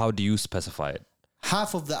how do you specify it?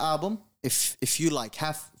 Half of the album, if you like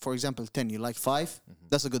half, for example, 10, you like 5,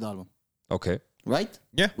 that's a good album. Okay. Right?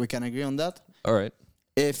 Yeah. We can agree on that. All right.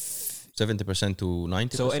 If 70% to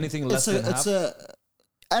 90%. So anything less than half,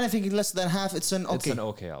 anything less than half, it's an okay. it's an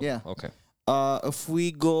okay album. Yeah. Okay. If we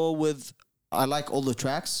go with I like all the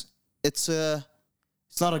tracks, it's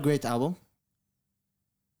not a great album.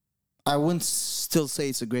 I wouldn't still say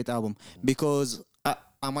it's a great album because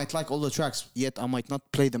I might like all the tracks, yet I might not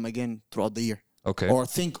play them again throughout the year. Okay. Or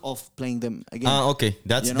think of playing them again. okay.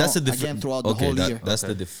 That's You that's know, the again throughout the whole year. That's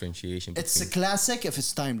the differentiation. It's a between- classic if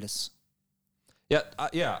it's timeless. Yeah,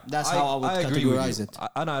 yeah. That's how I would agree with categorize you. it.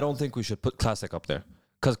 And I don't think we should put classic up there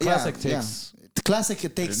because classic takes. The classic,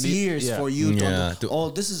 it takes years Yeah. for you to, Yeah,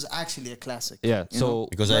 this is actually a classic. Yeah. You So know?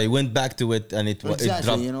 because I went back to it and it Exactly,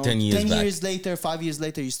 dropped you know, 10 years 10 back. years later, 5 years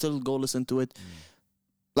later, you still go listen to it.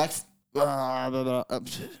 Like,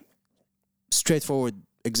 straightforward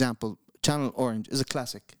example, Channel Orange is a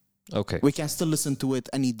classic. okay. We can still listen to it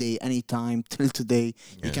any day, any time, till today.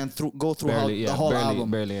 You can go through the whole album.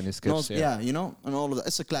 barely any skips. Yeah, you know, and all of that.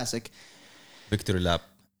 It's a classic. Victory Lap.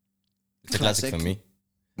 It's a classic for me.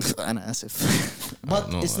 أنا آسف. But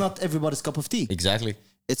no, it's not everybody's cup of tea. Exactly.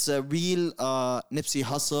 It's a real Nipsey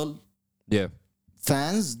Hussle Yeah.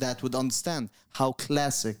 fans that would understand how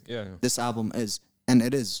classic Yeah. this album is, and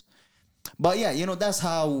it is. But yeah, you know, that's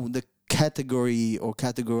how the category or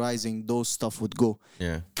categorizing those stuff would go.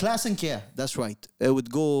 Yeah. Classic, yeah, that's right. It would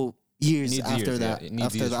go, years Needs after years, yeah. that. It needs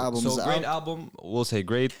After years. the album's So great out. album, we'll say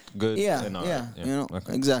great, good, Yeah, and yeah, alright. you know,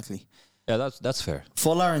 Okay. exactly. Yeah, that's fair.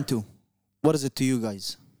 Florent 2. What is it to you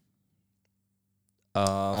guys?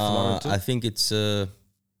 Florent too? I think it's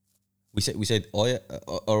we said oh yeah,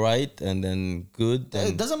 all right, and then good. It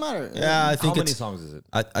And doesn't matter. yeah, I How think many it's. songs is it?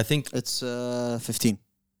 I think It's 15.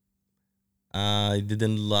 I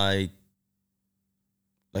didn't like.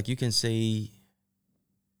 Like you can say.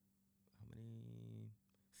 How many?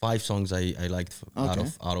 5 songs I liked Okay.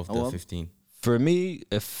 out of Oh, the well. 15. For me,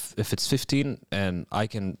 if it's 15, and I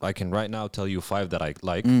can right now tell you 5 that I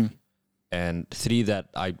like, and 3 that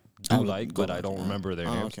I do would like, go but I back, don't yeah. remember their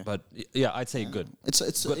Oh, names. okay. But yeah, I'd say good. It's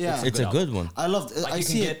Good. yeah. It's a album. good one. I loved it. Like I you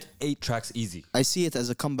can see get it. 8 tracks easy. I see it as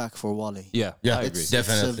a comeback for Wale. Yeah, Yeah, I agree. It's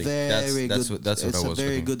definitely. a very That's good. that's what it's I a was very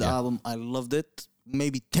looking. good Yeah. album. I loved it.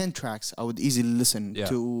 Maybe 10 tracks I would easily listen Yeah.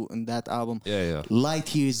 to in that album. Yeah, yeah.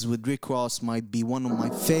 Light Years with Rick Ross might be one of my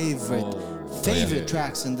favorite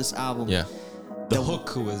tracks in this album. Yeah. The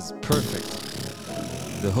hook was perfect.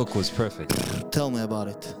 The hook was perfect. Tell me about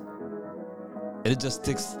it. It just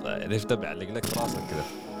sticks. عرفت بعلق لك راسك كده.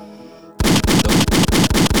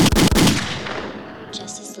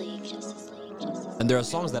 Justice League. Justice League. Justice League. And there are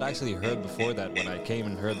songs that I actually heard before that when I came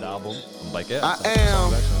and heard the album. I'm like, yeah, I this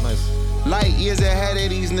song's am. actually nice. Light years ahead of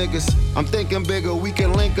these niggas. I'm thinking bigger, we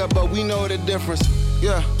can link up, but we know the difference.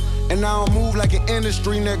 Yeah. And I don't move like an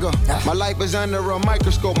industry nigga. My life is under a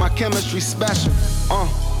microscope, my chemistry special.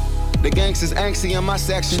 The gangsters angsty in my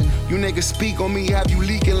section. You niggas speak on me, have you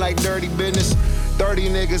leaking like dirty business. 30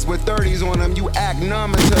 niggas with 30s on them, you act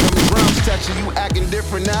numb until them drums touch you. You acting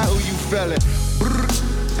different now, who you feeling?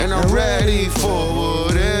 And I'm ready for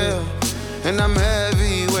whatever. And I'm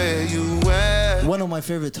heavy where you at. One of my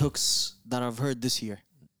favorite hooks that I've heard this year.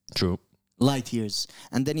 True. Light Years.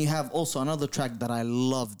 And then you have also another track that I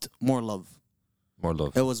loved, More Love. More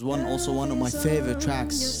love. It was also one of my favorite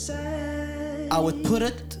tracks. I would put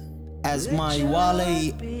it as my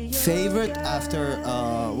Wale favorite after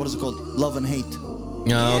what is it called? Love and Hate.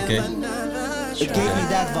 Yeah. Okay. It gave me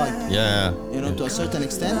that vibe. Yeah. You know, to a certain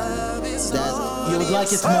extent, that you would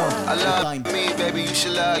like it more. I with love time. me, baby, you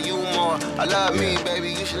should love you more. I love me, baby,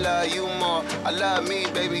 you should love you more. I love me,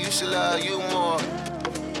 baby, you should love you more.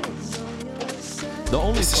 The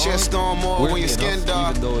only It's a song, shitstorm more when weirdly your skin enough,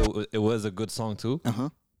 dark. even though it was a good song too,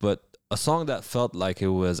 but a song that felt like it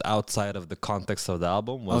was outside of the context of the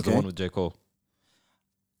album was the Okay. one with J. Cole.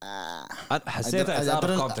 حسيت I it's out of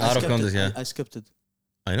didn't- context. Out of skipped context, it. yeah. I skipped it.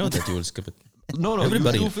 I know that you will skip it. No, no,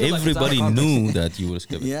 Everybody, you do feel like it's out of everybody context. knew that you will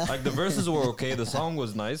skip it. Yeah. Like the verses were okay, the song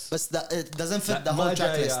was nice. But it doesn't fit the That- whole my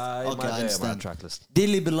track jay- list. my Okay, I jay- my understand. track list.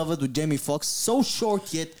 Dearly Beloved with Jamie Foxx. So short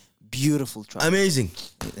yet beautiful track. Amazing.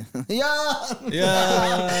 yeah.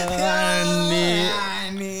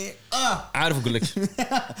 يعني عارف اقول لك.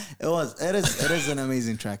 It is an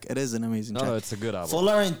amazing track. It is an amazing No, track. no, it's a good album.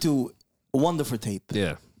 Florent 2, a wonderful tape.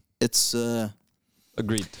 Yeah, It's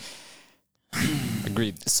agreed.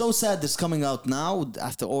 Agreed. so sad it's coming out now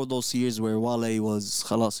after all those years where Wale was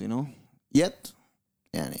خلاص, you know. Yet,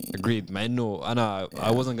 يعني, Agreed. مع إنه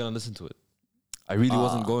I wasn't gonna listen to it. I really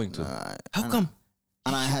wasn't going to. How come?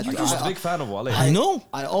 and I had I was a big fan of Wale. I know.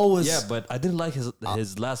 I always Yeah, but I didn't like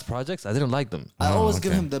his last projects. I didn't like them. I always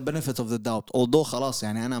give okay. him the benefit of the doubt. Although خلاص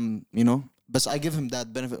يعني أنا you know, but I give him that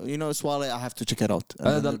benefit. You know, it's Wale. I have to check it out. At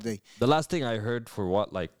the end of the day. The last thing I heard for what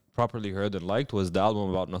like properly heard and liked was the album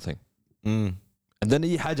About Nothing. Mm. And then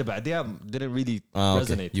أي حاجة بعديها didn't really Okay.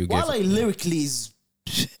 resonate. You get Wale it. lyrically is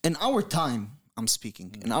in our time. I'm speaking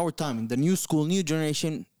in our time in the new school, new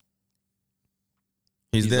generation.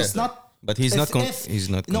 He's there. It's not. But he's if- not. if- He's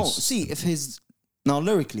not. No, see if he's now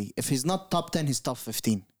lyrically, if he's not top 10, he's top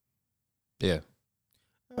 15. Yeah.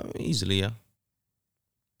 Easily, yeah.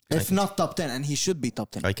 If not top 10, and he should be top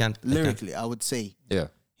 10. I can't. Lyrically, I would say Yeah.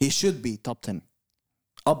 he should be top 10,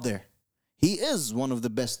 up there. He is one of the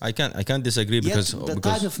best. I can't disagree Yet because the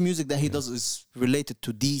type of music that he does is related to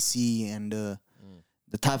DC and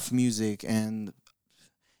the type of music and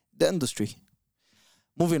the industry.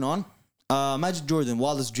 Moving on, Magic Jordan,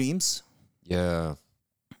 Wildest Dreams. Yeah.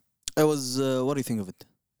 It was. What do you think of it?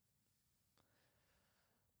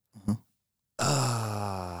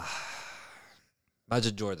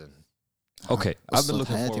 Magic Jordan. Okay, I've been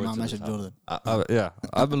looking حياتي forward مع to this Magic album. Jordan. Yeah,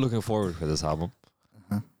 I've been looking forward for this album.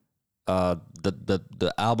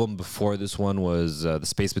 The album before this one was The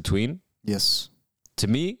Space Between. Yes. To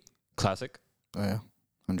me, classic. Oh yeah,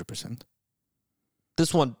 100%.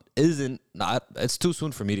 This one isn't. Not, it's too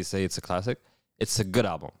soon for me to say it's a classic. It's a good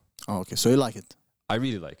album. Oh, okay. So you like it? I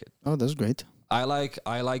really like it. Oh, that's great. I like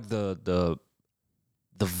the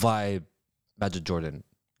vibe Magic Jordan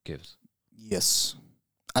gives. Yes,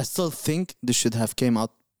 I still think this should have came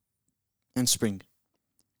out in spring,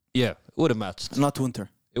 Yeah, it would have matched. not winter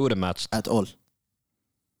It would have matched. at all.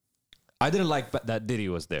 I didn't like that Diddy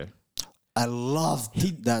was there. I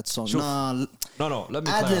loved that song. Shuf. Nah, No, let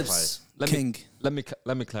me clarify. Adlibs Let king.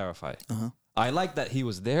 let me clarify. Uh-huh. I like that he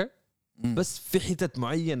was there, بس في حتت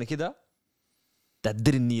معينة كده that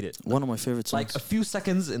didn't need it. One of my favorite songs. Like a few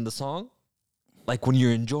seconds in the song, like when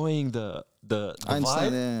you're enjoying the I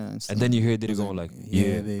understand, vibe, yeah, I understand. and then you hear Diddy going like,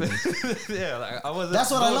 yeah, baby. yeah, like, I was.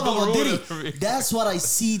 That's what I love don't about ruin Diddy. it for me. That's what I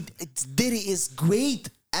see. Diddy is great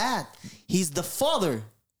at. He's the father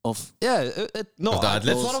of. Yeah, no, Of the it's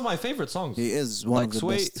Adlibs? one of my favorite songs. He is one Like of the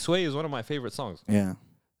Sway, best. Sway is one of my favorite songs. Yeah.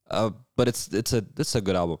 But it's a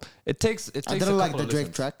good album. It takes. I didn't like the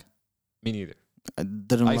Drake track. Me neither. I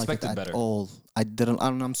didn't I like it expected at better. all. I didn't,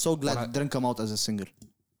 and I'm so glad But it didn't come out as a single.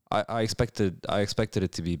 I expected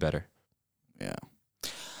it to be better. Yeah.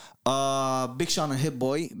 Big Sean and Hit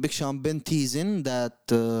Boy. Big Sean been teasing that.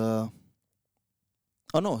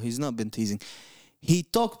 Oh no, he's not been teasing. He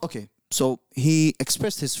talked. Okay, so he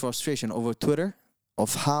expressed his frustration over Twitter of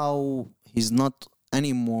how he's not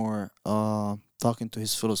anymore talking to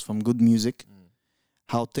his fellows from Good Music.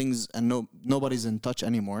 How things and nobody's in touch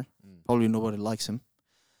anymore. Probably nobody likes him.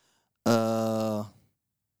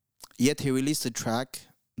 Yet he released a track,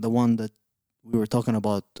 the one that we were talking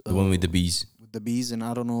about, The one with the bees. with the bees, and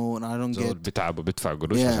I don't know, and I don't get. بتعب وبدفع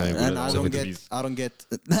قروش Yeah, عشان يقول and أنا I سويت don't get, البيز. I don't get,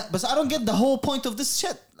 but I don't get the whole point of this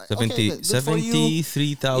shit. Like, okay, good for you.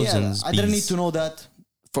 73,000 Yeah, I didn't need bees. to know that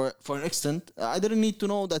for an extent. I didn't need to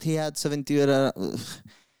know that he had 70.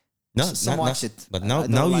 No, some watch it. But I now,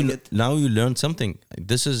 don't now like you it. now you learn something.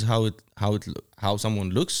 This is how someone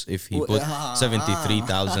looks if he put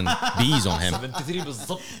 73,000 bees on him. 73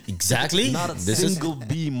 بالضبط. Exactly. Not a This is single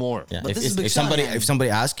bee more. yeah. But this is Big If Sean, somebody man. if somebody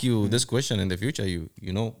asks you this question in the future,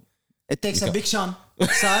 you know. It takes a Big Sean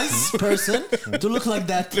size person to look like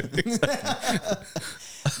that.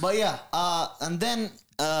 But yeah, and then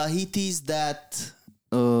he teased that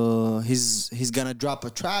he's gonna drop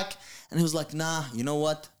a track, and he was like, "Nah, you know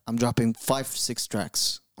what? I'm dropping 5-6 tracks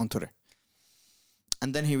on Twitter." And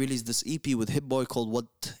then he released this EP with Hit Boy called "What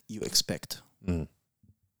You Expect."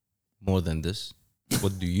 More than this,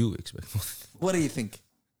 what do you expect? What do you think?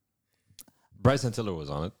 Bryson Tiller was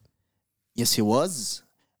on it. Yes, he was.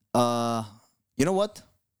 You know what?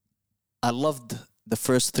 I loved the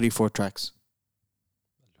first 3-4 tracks.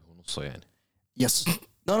 So يعني. Yes.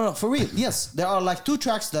 No, for real. Yes, there are like 2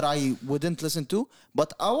 tracks that I wouldn't listen to, but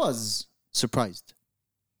I was surprised.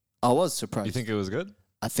 You think it was good?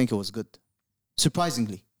 I think it was good.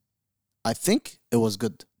 Surprisingly. I think it was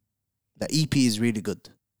good. The EP is really good.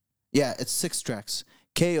 Yeah, it's 6 tracks.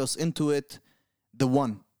 Chaos, Into It, The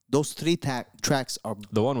One. Those 3 tracks are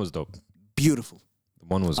The one was dope. beautiful. The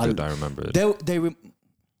one was good. I remember it.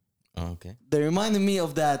 Okay. They reminded me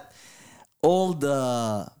of that old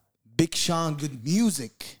Big Sean good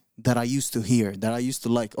music that I used to hear, that I used to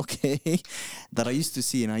like. Okay, that I used to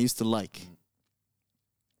see and I used to like.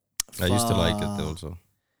 I used to like it also.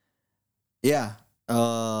 Yeah.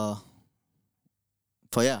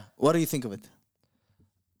 But yeah, what do you think of it?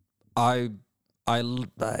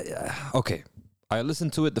 Okay. I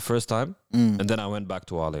listened to it the first time, and then I went back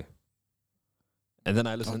to Wale. And then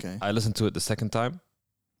I listened. Okay. I listened to it the second time,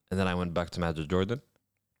 and then I went back to Magic Jordan.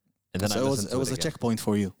 And then So I it listened to was a again. checkpoint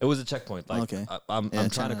for you. It was a checkpoint. Like Okay. I'm Yeah,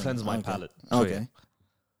 trying to cleanse my palate. So, Okay. yeah.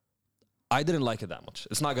 I didn't like it that much.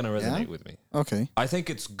 It's not gonna resonate with me. Okay. I think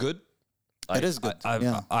it's good. It is good,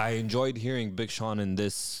 yeah. I enjoyed hearing Big Sean in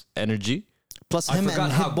this energy. Plus I him forgot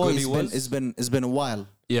and how Hit Boy good he was. it's been a while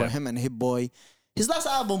Yeah. for him and Hit Boy. His last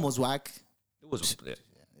album was whack. It was. Yeah.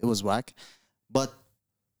 It was whack. But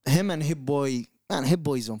him and Hit Boy, man, Hit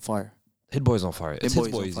Boy's on fire. Hit Boy's on fire. It's Hit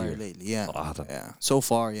Boy's on Boy's fire year. lately. Yeah. صراحة. Yeah. So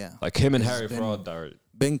far, yeah. Like him and It's Harry been- Fraud are.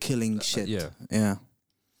 Been killing shit. yeah. Yeah.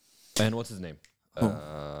 And what's his name?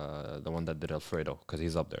 The one that did Alfredo, because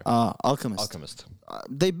he's up there. Alchemist. Alchemist.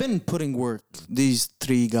 They've been putting work, these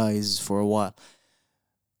 3 guys, for a while.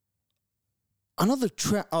 Another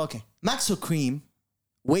track. Okay. Maxo Cream,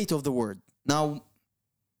 Weight of the Word. Now,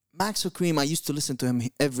 Maxo Cream, I used to listen to him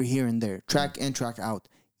every here and there, track in, track out.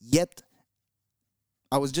 Yet,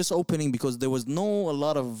 I was just opening because there was a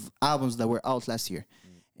lot of albums that were out last year.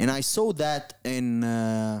 And I saw that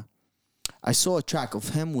I saw a track of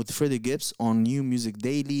him with Freddie Gibbs on New Music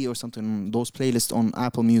Daily or something, those playlists on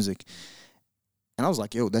Apple Music. And I was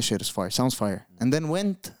like, yo, that shit is fire. Sounds fire. And then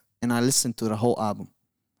went and I listened to the whole album.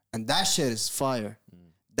 And that shit is fire.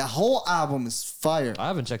 The whole album is fire. I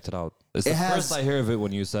haven't checked it out. It's It the has- first I hear of it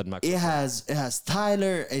when you said Max. It has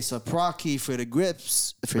Tyler, A$AP Rocky, Freddie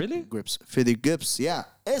Gibbs. Really? Freddie Gibbs. Yeah.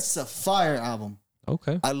 It's a fire album.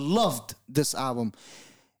 Okay. I loved this album.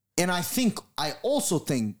 And I also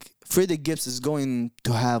think Freddie Gibbs is going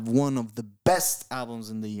to have one of the best albums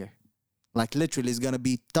in the year. Like literally, it's gonna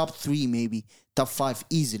be top 3, maybe top 5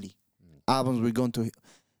 easily. Albums we're going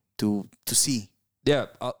to see. Yeah,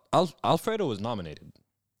 Alfredo was nominated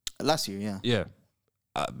Last year, yeah. Yeah,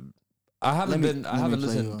 I haven't Let me play you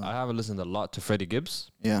listened. I haven't listened a lot to Freddie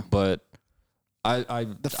Gibbs. Yeah. But I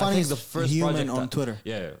The think funniest the first human project on that- Twitter.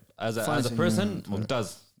 Yeah, as a Funniest human person, on Twitter.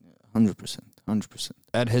 Mumtaz. 100%.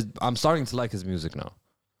 And I'm starting to like his music now,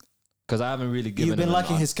 because I haven't really given. You've been him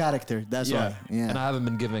liking his character. That's why. Yeah. And I haven't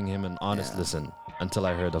been giving him an honest listen until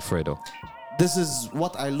I heard Alfredo. This is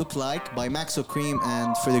What I Look Like by Maxo Cream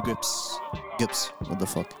and Freddie Gibbs. What the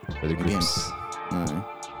fuck? Freddie Again. Gibbs. Alright.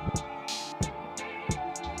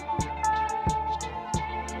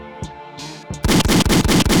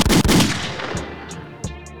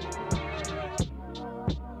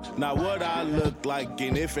 Now what I look like,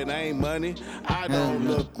 and if it ain't money, I don't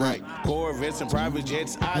look right. Corvettes and private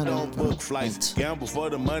jets, I don't book flights. Gamble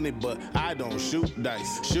for the money, but I don't shoot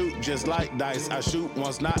dice. Shoot just like dice, I shoot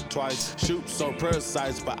once, not twice. Shoot so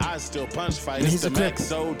precise, but I still punch fight. He's It's a the crip. Max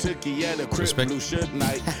so tookie, yeah, the crip Respect. blue should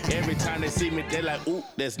night. Every time they see me, they like, ooh,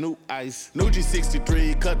 that's new ice. New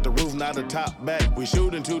G63, cut the roof, not the top back. We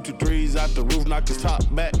shooting 2 to 3s out the roof, knock his top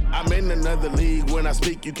back. I'm in another league, when I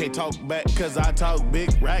speak, you can't talk back. Cause I talk big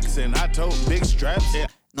racks and I tote big straps. Yeah.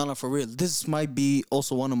 No, for real. This might be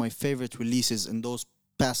also one of my favorite releases in those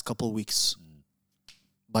past couple weeks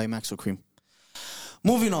by Maxo Cream.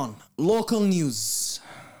 Moving on. Local news.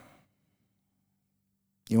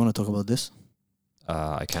 You want to talk about this?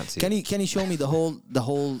 I can't see. Can you show me the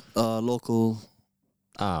whole local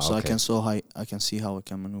so okay. I can see how I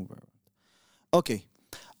can maneuver. Okay.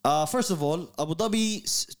 First of all, Abu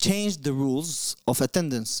Dhabi changed the rules of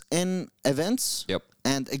attendance in events Yep.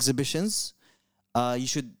 and exhibitions.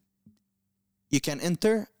 You can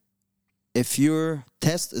enter if your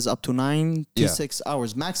test is up to 96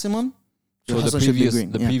 hours maximum. So Your the husband should be previous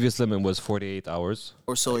green, the yeah. previous limit was 48 hours.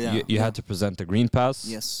 Or so, yeah. You had to present the green pass.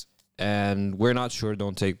 Yes. And we're not sure.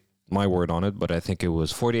 Don't take my word on it, but I think it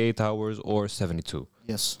was 48 hours or 72.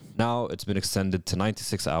 Yes. Now it's been extended to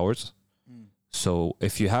 96 hours. So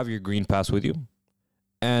if you have your green pass with you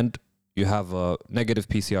and you have a negative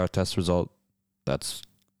PCR test result that's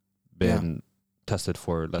been tested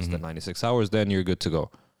for less than 96 hours, then you're good to go,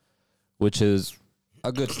 which is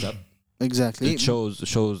a good step. Exactly. It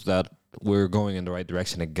shows that we're going in the right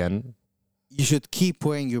direction again. You should keep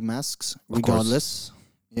wearing your masks regardless.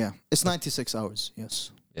 Yeah. It's 96 hours.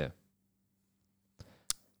 Yes. Yeah.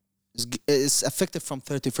 It's effective from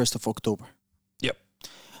 31st of October. Yep.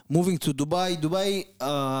 Moving to Dubai. Dubai,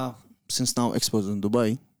 since now Expo's in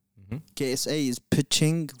Dubai, KSA is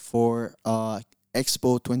pitching for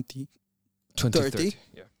Expo 2030. 2030.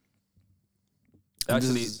 Yeah.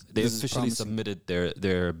 Actually, they this is officially promising. submitted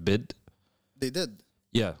their bid. They did.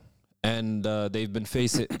 Yeah. And they've been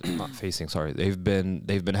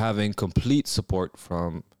they've been having complete support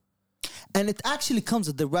from. And it actually comes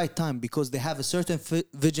at the right time because they have a certain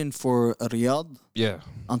vision for Riyadh Yeah.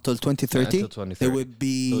 until 2030. Until 2030. They would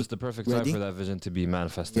be So it's the perfect ready. time for that vision to be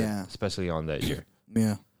manifested, Yeah. especially on that year.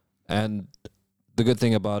 Yeah. And the good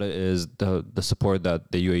thing about it is the support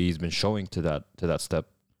that the UAE has been showing to that step.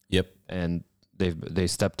 Yep. And they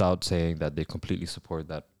stepped out saying that they completely support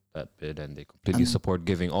that bid and they completely support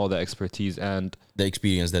giving all the expertise and The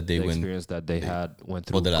experience that they the went. experience that they went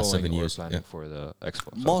through the last going 7 or years, planning yeah. for the expo.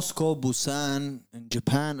 So, Moscow, Busan, and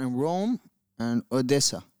Japan, and Rome, and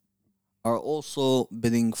Odessa are also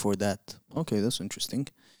bidding for that. Okay, that's interesting.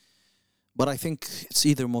 But I think it's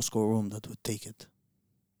either Moscow or Rome that would take it.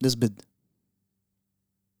 This bid.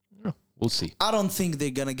 we'll see. I don't think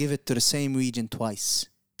they're gonna give it to the same region twice.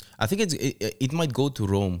 I think it might go to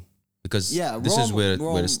Rome because this is where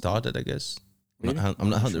it started, I guess. Really? I'm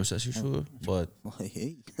not 100% sure, but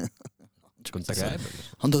Hey, كنت قاعد.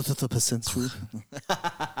 100% true.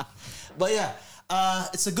 But yeah,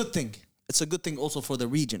 it's a good thing. It's a good thing also for the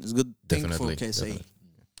region. It's a good thing Definitely, for KSA. definitely.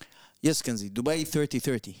 Yes, Kenzie. Dubai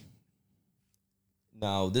 3030.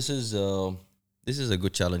 now this is a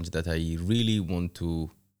good challenge that I really want to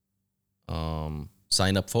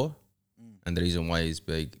sign up for. And the reason why is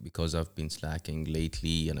big because I've been slacking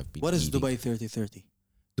lately and I've been What is eating. Dubai 3030?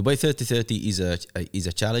 Dubai 3030 is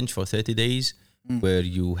a challenge for 30 days where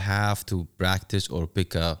you have to practice or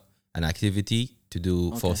pick an activity to do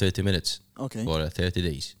for 30 minutes Okay. for 30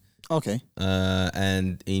 days. Okay.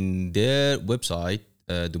 And in their website,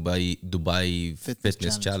 Dubai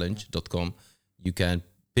Fitness Challenge.com, you can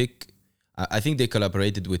pick. I think they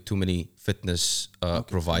collaborated with too many fitness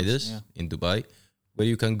providers yeah. in Dubai, where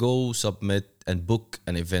you can go submit and book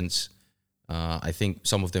an events. I think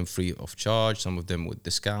some of them free of charge, some of them with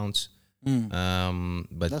discounts.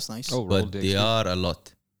 But That's nice. but they are a lot.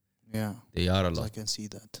 Yeah, They are a so I lot. can see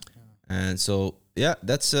that. And so yeah,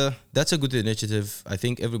 that's a good initiative. I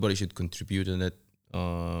think everybody should contribute in it.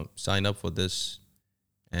 Sign up for this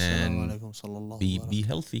and be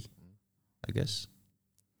healthy, I guess.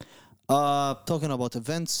 Talking about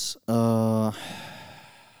events,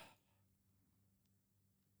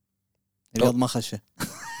 رياض ما خشه.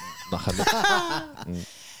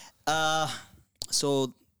 So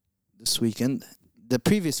this weekend, the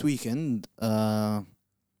previous weekend,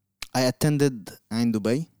 I attended in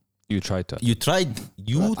Dubai. You tried to. You tried.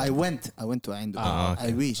 I went to Ain Dubai. Okay. I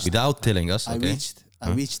reached. Without telling us. I Okay.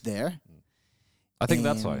 reached there. I think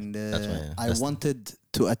that's why. And, That's why, yeah. I That's- wanted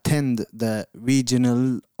to attend the regional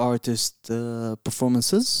artist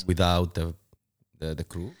performances. Without the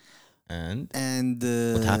crew. And And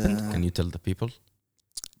what happened? Can you tell the people?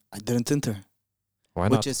 I didn't enter. Why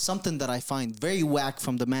Which not? is something that I find very whack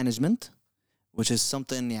from the management, which is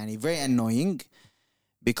something very annoying,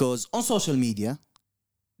 because on social media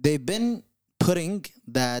they've been putting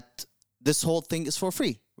that this whole thing is for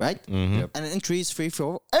free, right? Yep. And entry is free for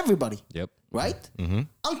everybody, Yep. right? Mm-hmm.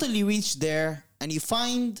 Until you reach there and you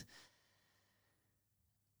find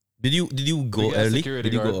Did you go We got a early? security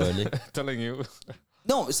Did you go guard early? telling you.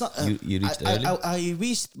 no, it's not. You reached I, early? I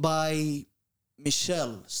reached by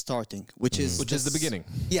Michelle starting, which is the beginning.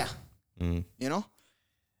 Yeah, Mm. you know,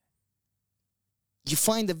 you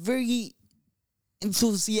find a very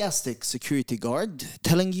enthusiastic security guard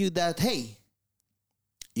telling you that, hey,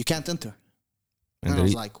 you can't enter. And I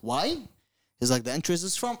was like, why? He's like, the entrance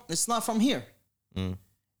is it's not from here. Mm.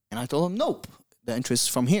 And I told him, nope, the entrance is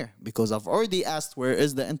from here, because I've already asked where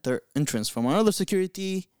is the entrance from another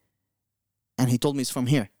security, and he told me it's from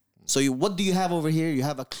here. So what do you have over here? You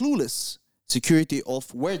have a clueless security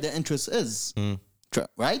of where the entrance is,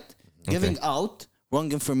 right? Giving out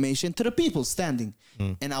wrong information to the people standing.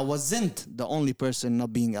 And I wasn't the only person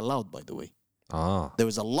not being allowed, by the way. There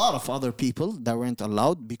was a lot of other people that weren't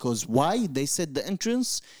allowed, because why? They said the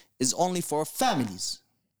entrance is only for families.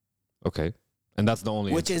 Okay. And that's the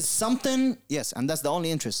only. Which is something, yes, and that's the only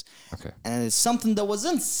interest. Okay. And it's something that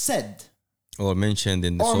wasn't said, Or mentioned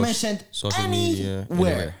in the Or mentioned social media.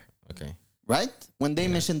 anywhere. Okay. right? When they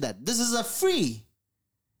mentioned that this is a free,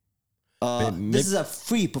 this is a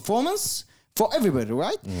free performance for everybody,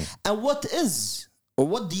 right? And what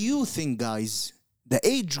do you think, guys, the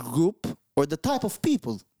age group or the type of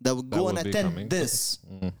people that would go That and would be attend coming. this?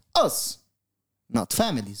 Us, not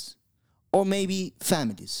families, or maybe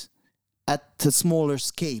families at a smaller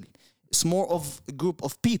scale. It's more of a group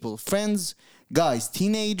of people, friends, guys,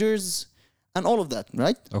 teenagers, and all of that,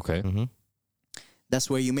 right? Okay. That's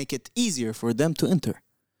where you make it easier for them to enter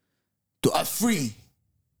to a free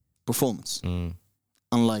performance.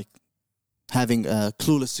 Unlike having a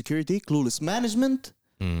clueless security, clueless management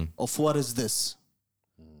of what is this,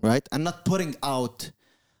 right? And not putting out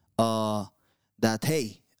that,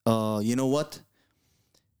 hey, you know what?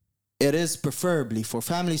 It is preferably for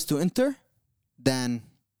families to enter than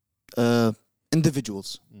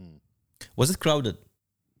individuals. Was it crowded?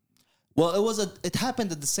 Well, it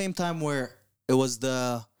happened at the same time where it was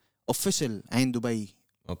the official Ain Dubai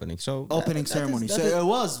Opening. So opening ceremony. So it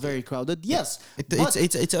was very crowded. Yes,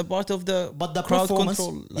 it's a part of the but the crowd performance.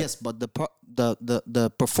 control. Yes, but the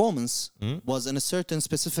performance was in a certain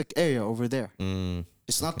specific area over there.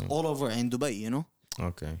 It's not all over in Dubai, you know.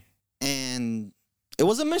 Okay. And it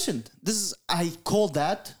wasn't mentioned. I call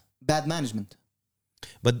that bad management.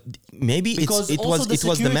 But maybe Because it was the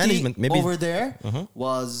security management. Maybe over there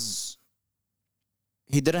was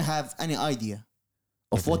he didn't have any idea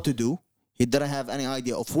of what to do. He didn't have any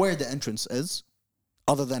idea of where the entrance is,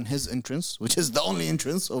 other than his entrance, which is the only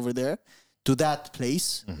entrance over there to that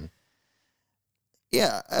place.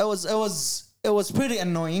 Yeah, it was pretty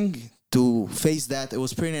annoying to face that. It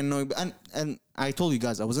was pretty annoying, and I told you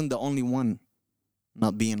guys I wasn't the only one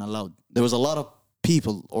not being allowed. There was a lot of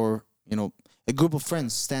people, or a group of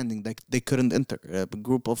friends standing that they couldn't enter. A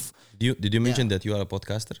group of did you mention that you are a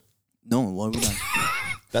podcaster? no, what would I?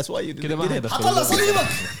 That's why you كده didn't ما get it. هيدخل. حطلع صليبك.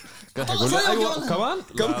 هقول له ايوه كمان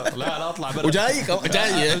لا اطلع برا. وجاي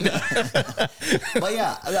But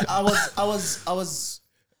yeah,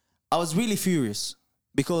 I was really furious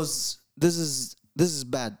because this is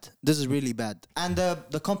bad. This is really bad. And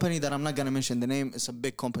the company that I'm not gonna mention the name is a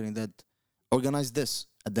big company that organized this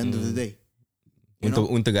at the end of the day.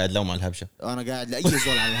 وانت قاعد لهم على الهبشه. أنا قاعد لأي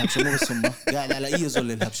زول على الهبشة مو بس هم قاعد على أي زول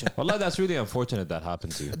للهبشة. والله that's really unfortunate that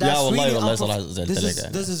happened to you. That's والله really والله صراحة زعلت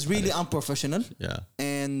عليك. this is really unprofessional. Yeah.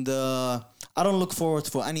 And I don't look forward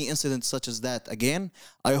for any incident such as that again.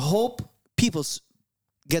 I hope people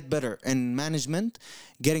get better in management,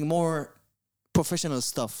 getting more professional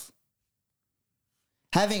stuff.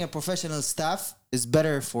 Having a professional staff is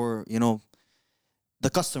better for, the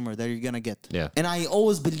customer that you're going to get. Yeah. And I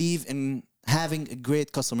always believe in having a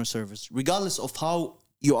great customer service, regardless of how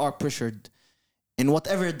you are pressured in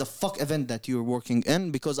whatever the fuck event that you're working in,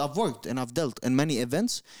 because I've worked and I've dealt in many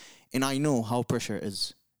events and I know how pressure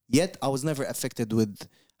is. Yet I was never affected with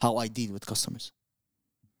how I deal with customers.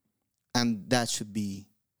 And that should be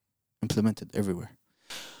implemented everywhere.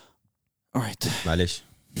 All right. معلش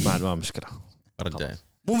ما مشكلة. رجع.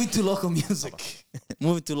 Moving to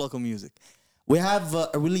local music. We have a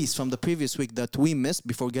release from the previous week that we missed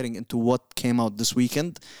before getting into what came out this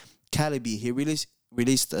weekend. Calibi, he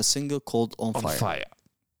released a single called On Fire.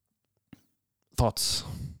 Thoughts?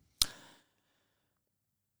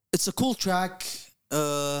 It's a cool track.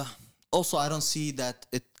 Also, I don't see that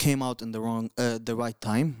it came out in the right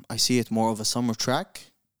time. I see it more of a summer track.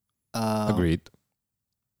 Agreed.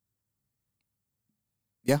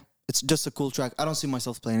 Yeah, it's just a cool track. I don't see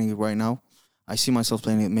myself playing it right now. I see myself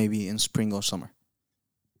playing it maybe in spring or summer.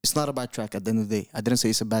 It's not a bad track at the end of the day. I didn't say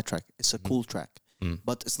it's a bad track. It's a cool track.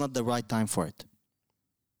 But it's not the right time for it.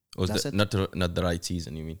 That's it? Not the right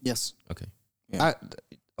season, you mean? Yes. Okay. Yeah.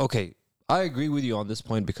 I agree with you on this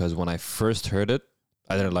point because when I first heard it,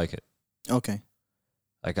 I didn't like it. Okay.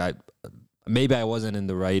 Like maybe I wasn't in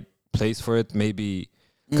the right place for it. Maybe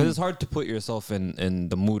because it's hard to put yourself in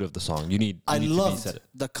the mood of the song. You need I to be loved set.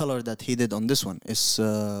 the color that he did on this one. It's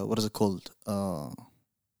what is it called?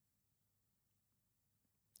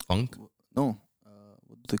 Funk? No.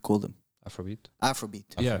 What do they call them? Afrobeat. Afrobeat.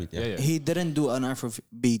 Yeah. He didn't do an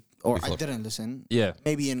Afrobeat, or Before. I didn't listen. Yeah.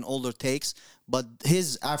 Maybe in older takes, but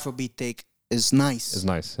his Afrobeat take is nice. It's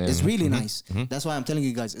nice. Yeah. It's really nice. That's why I'm telling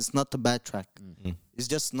you guys, it's not a bad track. It's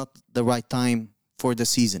just not the right time for the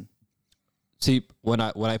season. See, when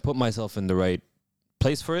I put myself in the right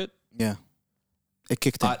place for it, Yeah. It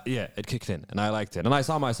kicked in. it kicked in, and I liked it, and I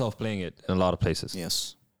saw myself playing it in a lot of places.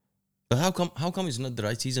 Yes. But how come it's not the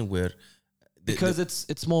right season where... Because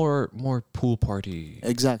it's more pool party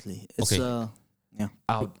Exactly. It's Okay.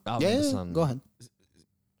 out in the sun. Go ahead.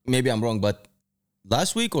 Maybe I'm wrong, but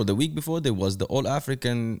last week or the week before, there was the All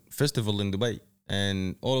African Festival in Dubai.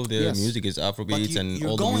 And all of their Yes. music is But Afrobeats and you're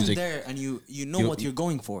all the going music. there and you know what you're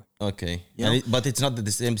going for. Okay. You know? But it's not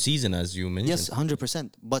the same season as you mentioned. Yes,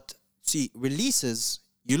 100%. But see, releases,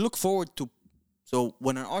 you look forward to. So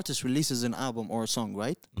when an artist releases an album or a song,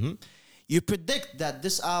 right? You predict that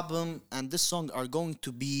this album and this song are going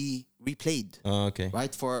to be replayed, Okay.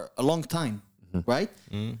 right? For a long time, right?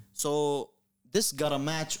 So this gotta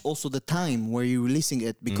match also the time where you're releasing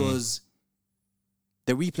it, because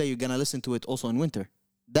the replay, you're gonna listen to it also in winter.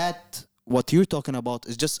 That, what you're talking about,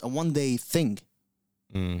 is just a one-day thing.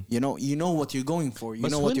 You know what you're going for. You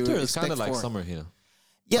But know what winter you're is kind expect of like for. summer here.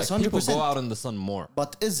 Yes, Like, 100%. people go out in the sun more.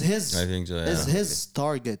 But is his I think so, is yeah. his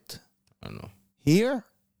target I don't know. here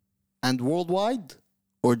and worldwide,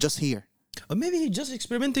 or just here? Or maybe he's just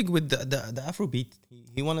experimenting with the Afrobeat.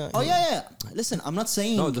 He wanna. Oh yeah. Listen, I'm not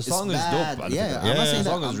saying No, the it's song is bad. dope. Yeah, I'm Yeah, not saying the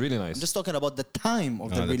that. song is I'm- really nice. I'm just talking about the time of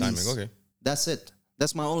the the release. timing. Okay. That's it.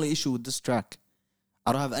 That's my only issue with this track.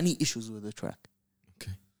 I don't have any issues with the track.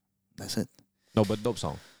 Okay. That's it. No, but dope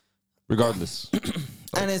song. Regardless.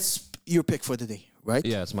 And it's your pick for the day, right?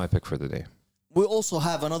 Yeah, it's my pick for the day. We also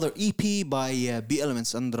have another EP by B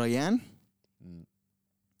Elements and Rayan.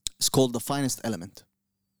 It's called The Finest Element.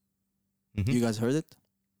 You guys heard it?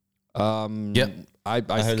 Yeah. I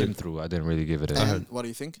heard skimmed it. through. I didn't really give it a... And what do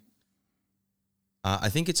you think? I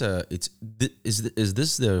think is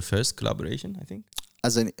this their first collaboration? I think.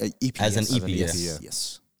 As an EP. As an yes. EP, yes. Yes.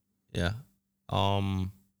 Yes. Yeah.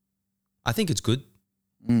 I think it's good.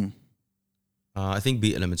 I think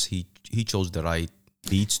B Elements, he chose the right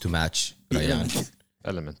beats to match Rayan.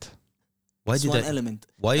 Element. Why It's did one I? element.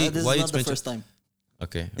 Why? This Why is it's not the mentioned? first time.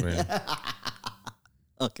 Okay, really.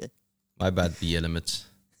 Okay. My bad. B Elements.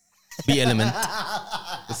 B Element.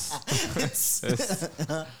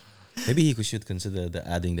 Maybe he should consider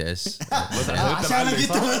adding the S. عشان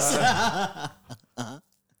جيت بس.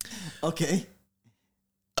 Okay.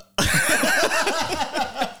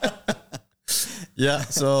 Yeah.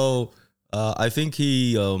 So I think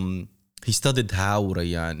he studied how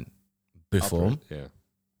Rayan performed, Yeah.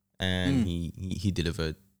 and he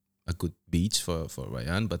delivered a good beats for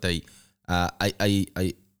Rayan. But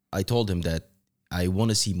I told him that I want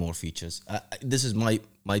to see more features. This is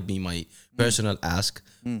might be my personal ask,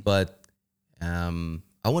 but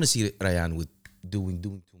I want to see Rayan with doing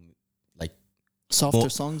like Softer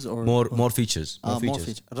songs or more features. more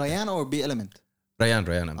features. Ryan or B Element? Ryan.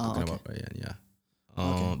 I'm talking okay. about Ryan. Yeah.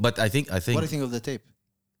 Okay. But I think. What do you think of the tape?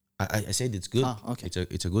 I said it's good. Okay.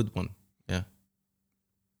 It's a good one. Yeah.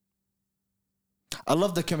 I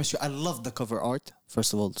love the chemistry. I love the cover art.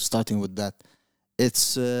 First of all, starting with that,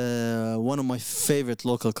 it's one of my favorite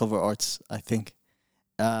local cover arts. I think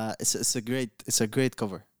it's a great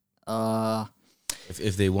cover.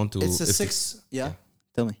 If they want to, it's a if six. Yeah.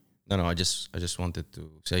 Tell me. No. I just wanted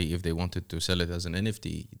to say if they wanted to sell it as an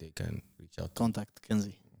NFT, they can reach out. Contact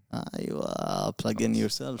Kenzie. Plug in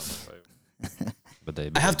yourself. But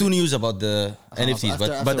I have two news about the NFTs,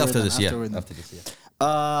 but after this, yeah.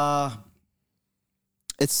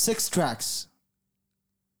 It's 6 tracks.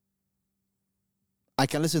 I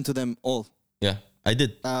can listen to them all. Yeah, I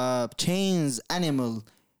did. Chains, Animal,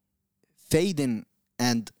 Faden,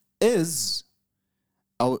 and Is.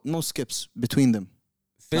 No skips between them.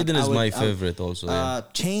 Faden is my favorite also.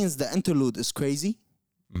 Chains, the interlude is crazy.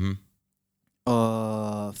 Mm-hmm.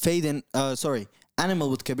 Faden, sorry,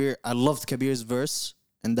 Animal with Kabir. I loved Kabir's verse,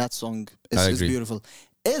 and that song is beautiful.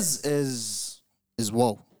 Is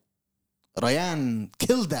wow. Ryan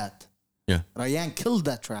killed that. Yeah. Ryan killed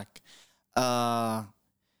that track.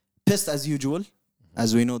 Pissed as usual,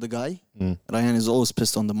 as we know the guy. Ryan is always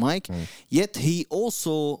pissed on the mic. Yet he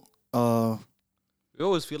also... we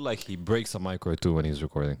always feel like he breaks a mic or two when he's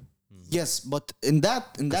recording. Yes, but in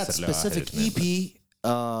that specific EP...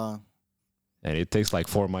 and it takes like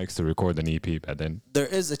 4 mics to record an EP, but then... There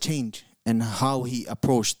is a change in how he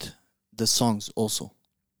approached the songs also.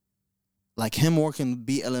 Like him working with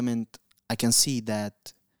B Element, I can see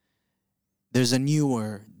that there's a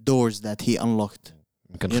newer doors that he unlocked.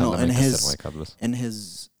 You know, in his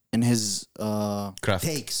craft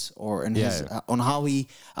takes or in his on how he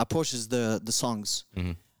approaches the songs.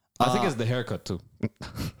 Mm-hmm. I think it's the haircut too.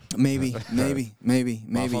 Maybe.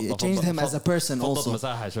 It changed him as a person also.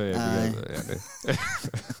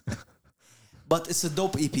 But it's a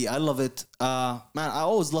dope EP. I love it. Man, I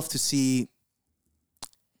always love to see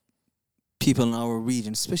people in our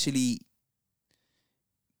region, especially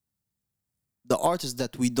the artists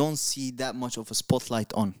that we don't see that much of a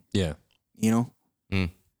spotlight on. Yeah. You know?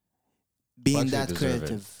 Being that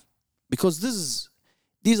creative. Because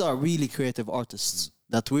these are really creative artists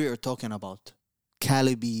that we are talking about.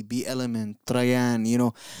 Calibi, B Element, Trayan, you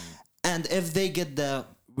know. And if they get the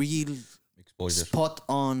real spot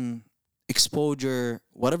on exposure,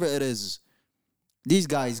 whatever it is, these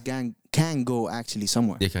guys can go actually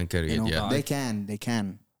somewhere. They can carry it, yeah. They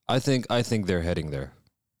can. I think they're heading there.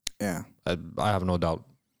 Yeah. I have no doubt.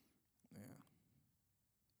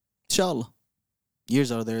 Inshallah.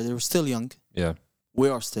 Years are there. They were still young. Yeah. We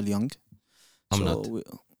are still young. I'm not.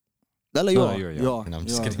 لا لا you're you are. No, I'm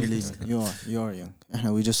just kidding. You are young.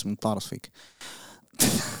 احنا we just مطارس فيك.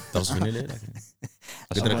 تعرف فيني ليه؟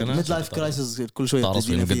 قدرك انا؟ ميد لايف كرايسيس كل شوية تعرف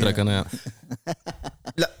فيني قدرك انا؟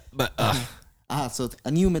 لا so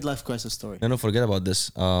a new midlife crisis story. No, forget about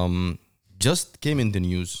this. Just came in the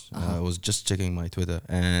news. I was just checking my Twitter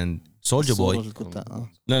and Soulja Boy.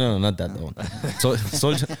 No, not that one. So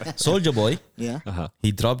Soulja Boy. Yeah.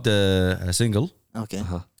 He dropped a single. Okay.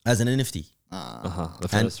 As an NFT.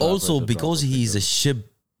 And also because he's a SHIB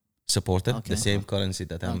supporter, the same currency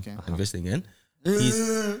that I'm investing in.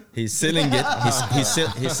 He's selling it.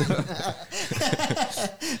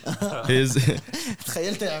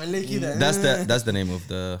 That's the name of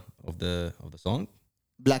the song.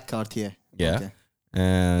 Black Card, yeah. Yeah. Okay.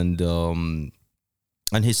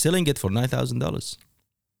 And he's selling it for $9,000.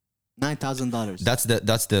 $9,000.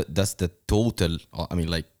 That's the total. I mean,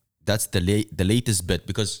 like that's the latest bid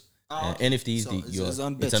because NFTs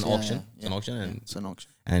it's an auction. It's an auction, and it's an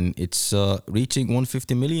auction, and it's reaching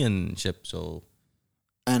 150 million ship. So.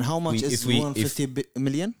 And how much is 150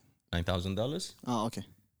 million? $9,000. Oh, okay.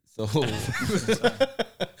 So.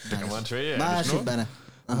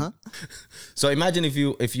 So imagine if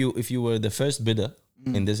you were the first bidder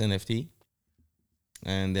in this NFT,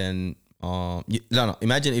 and then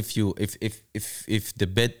imagine if the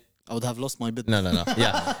bid. I would have lost my bid. No.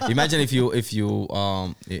 Yeah, imagine if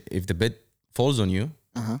the bid falls on you.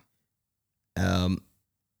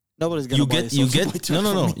 Nobody's gonna buy it.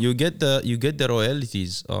 You get the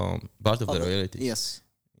royalties. Part of the royalties. Yes.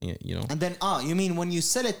 Yeah, you know. And then you mean when you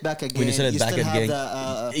sell it back again? When you sell it back again,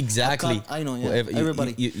 exactly. I know. Yeah.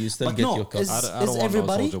 Everybody. You still get your cut. Is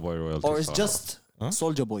everybody, or is just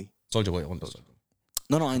Soulja Boy? Soulja Boy only.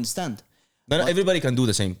 No, I understand. But everybody can do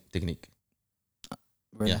the same technique.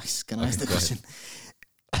 Relax. Can I ask the question?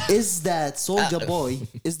 Is that Soulja Boy?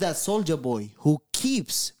 Is that Soulja Boy who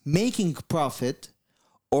keeps making profit,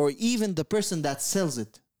 or even the person that sells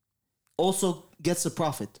it also gets a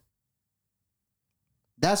profit.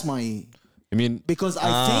 That's my... I mean, Because I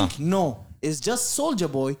think, no, it's just Soulja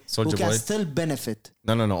Boy Soulja who can Boy. still benefit.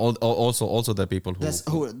 No. Also the people who. That's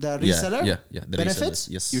who, the Yeah, reseller? yeah. The benefits?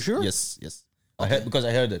 resellers. Yes. You sure? Yes. Because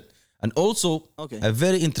I heard it. And also, Okay. a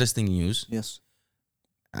very interesting news. Yes.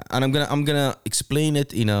 And I'm gonna explain it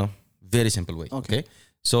in a very simple way. Okay.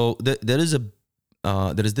 So there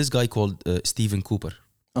is this guy called Stephen Cooper.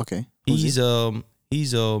 Okay. Who's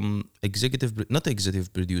He's not executive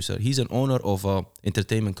producer. He's an owner of a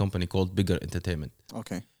entertainment company called Bigger Entertainment.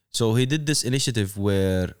 Okay. So he did this initiative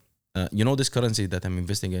where this currency that I'm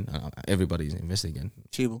investing in. Everybody's investing in.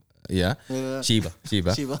 Shiba. Yeah, Shiba.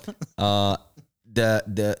 Shiba.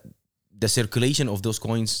 The circulation of those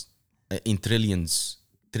coins in trillions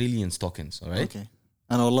tokens. All right. Okay.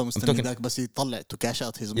 أنا والله مستني talking- ذاك بس يطلع to cash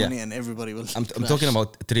out his Yeah. money and everybody will. I'm crash. talking about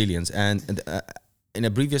trillions, and in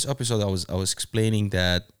a previous episode, I was explaining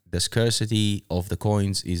that the scarcity of the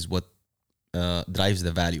coins is what drives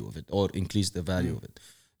the value of it or increase the value of it.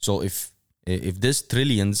 So if this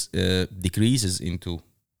trillions decreases into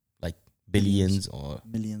like billions or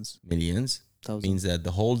millions, Thousands. means that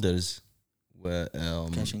the holders were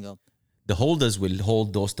Cashing out. the holders will hold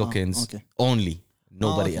those tokens okay. only,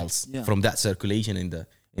 nobody okay. else Yeah. from that circulation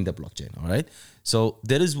in the blockchain. All right. So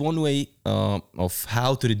there is one way of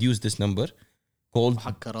how to reduce this number called.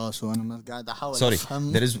 حك راسه أنا ما قاعد أحاول Sorry,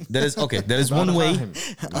 أفهم. there is one way.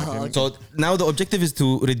 So now the objective is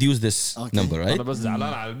to reduce this Okay. number, right? أنا بس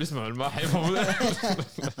زعلان على اللي بيسمع الماحي.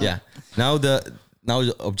 Yeah. Now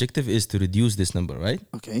the objective is to reduce this number, right?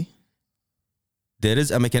 Okay. There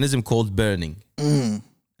is a mechanism called burning,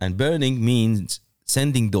 and burning means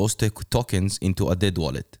sending those tokens into a dead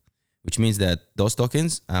wallet, which means that those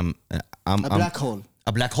tokens A black hole.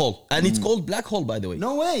 a black hole, and it's called black hole, by the way.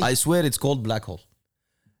 No way. I swear it's called black hole.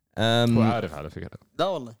 هو عارف على فكرة. لا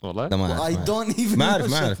والله. والله. ده ما I عارف. don't even ما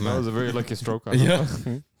know. عارف. That was a very lucky stroke. Yeah.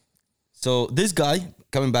 So this guy,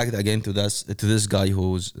 coming back again to this guy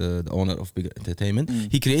who's the owner of Bigger Entertainment,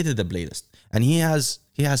 he created a playlist, and he has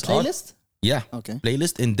Playlist? Okay.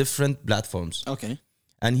 Playlist in different platforms, Okay.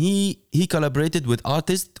 and he collaborated with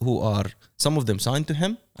artists who are some of them signed to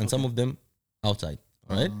him and some of them outside.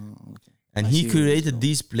 All right. Okay. And I he see where created it's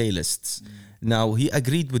these playlists. Now he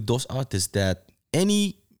agreed with those artists that any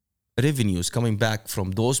revenues coming back from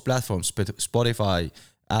those platforms, Spotify,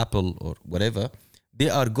 Apple, or whatever, they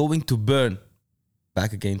are going to burn.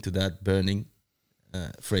 Back again to that burning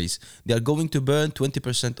phrase. They are going to burn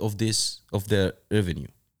 20% of their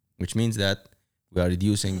revenue, which means that we are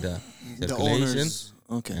reducing the circulation, owners.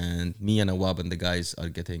 Okay. and me and Awab and the guys are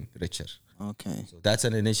getting richer. Okay. So that's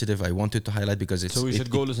an initiative I wanted to highlight because it's. So we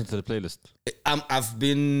should go listen to the playlist. I've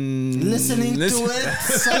been Listening to it,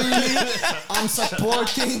 suddenly I'm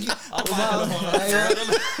supporting.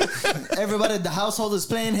 Everybody in the household is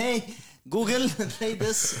playing. Hey, Google, play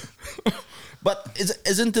this. But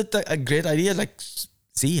isn't it a great idea? Like,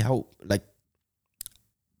 see how, like,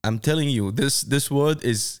 I'm telling you, this word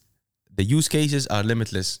is, the use cases are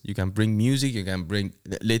limitless. You can bring music. You can bring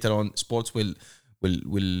later on sports will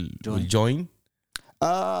join.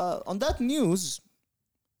 On that news,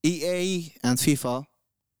 EA and FIFA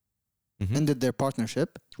ended their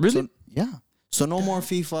partnership. Really? So no more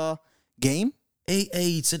FIFA game.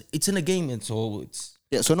 It's in a game, and so it's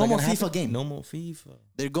So no not more gonna FIFA happen. game. No more FIFA.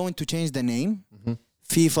 They're going to change the name,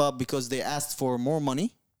 FIFA, because they asked for more money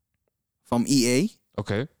from EA.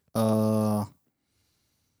 Okay.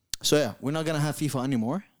 So yeah, we're not gonna have FIFA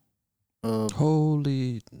anymore.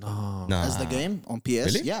 Holy no. Nah. As the game on PS.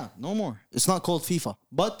 Really? Yeah, no more. It's not called FIFA.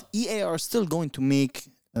 But EA are still going to make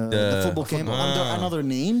the football game under another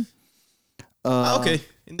name. Okay.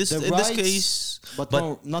 In this rights, case, but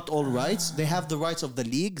no, not all rights. They have the rights of the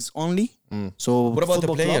leagues only. So what about the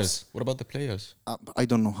football players? clubs, What about the players? I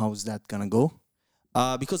don't know how is that gonna go.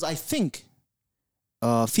 Because I think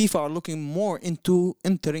FIFA are looking more into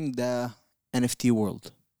entering the NFT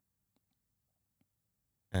world.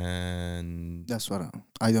 And That's what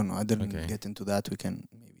I don't know. I didn't Okay. get into that. We can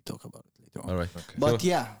maybe talk about it later on. all right. But So,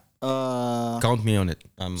 yeah. count me on it.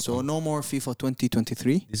 So no more FIFA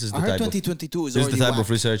 2023. This is I the heard type of 2022 is this is the already type whack. of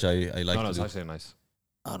research I like No, to it's do. actually nice.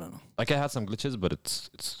 I don't know. Like I had some glitches, but it's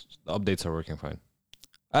the updates are working fine.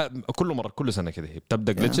 كل سنة كده هي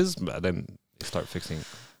بتبدأ glitches بعدين they start fixing.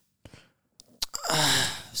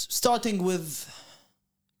 Starting with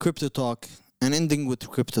crypto talk and ending with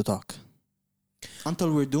crypto talk. Until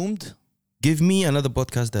we're doomed, Give me another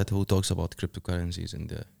podcast that who talks about cryptocurrencies in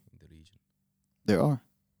the region. there are.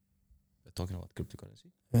 They're talking about cryptocurrency.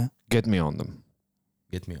 Get me on them.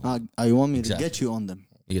 Get me on. I want me Exactly. to get you on them.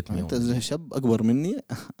 Get me انت on. زي شاب اكبر مني.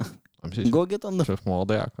 امشي Go get on them. شوف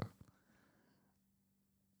مواضيعك.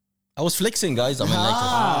 I was flexing, guys. I mean,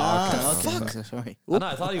 Okay. Sorry. No,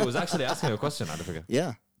 I thought he was actually asking you a question. I forget.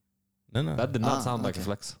 Yeah. no. That did not sound like a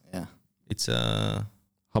flex. Yeah. It's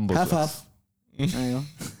Humble flex. Half. There you go.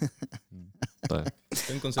 But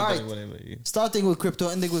can consider Alright. whatever. Starting with crypto,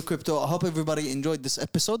 ending with crypto. I hope everybody enjoyed this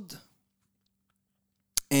episode.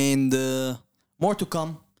 And more to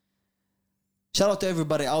come. Shout out to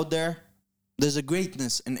everybody out there. There's a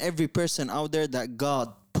greatness in every person out there that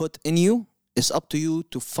God put in you. It's up to you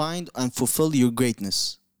to find and fulfill your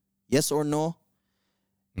greatness. Yes or no?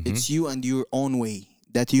 It's you and your own way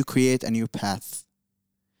that you create and your path.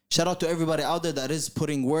 Shout out to everybody out there that is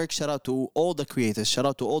putting work. Shout out to all the creators. Shout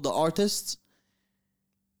out to all the artists.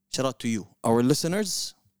 Shout out to you, our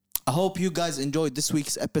listeners. I hope you guys enjoyed this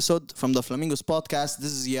week's episode from the Flamingos podcast.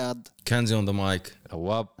 This is Yad. Kenzie on the mic.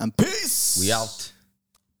 And peace. We out.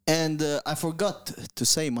 And I forgot to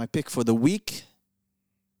say my pick for the week.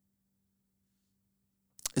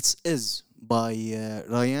 It's Is by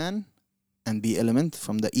Ryan and B Element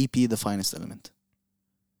from the EP The Finest Element.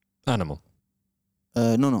 Animal.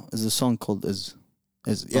 No, it's a song called Is.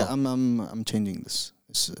 Yeah, I'm changing this.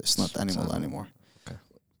 It's not Animal anymore. Okay.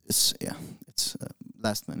 It's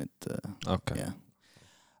last minute. Okay.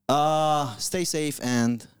 Yeah. Stay safe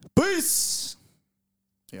and peace.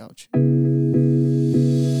 Ouch.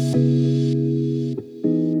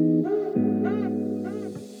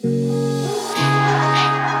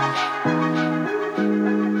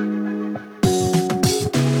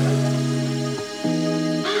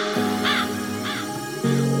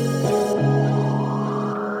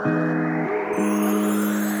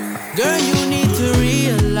 Girl, you need to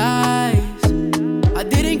realize I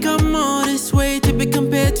didn't come all this way to be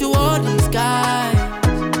compared to all these guys.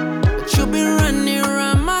 But you've been running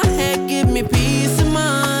around my head, give me peace of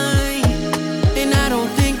mind. And I don't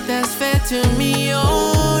think that's fair to me,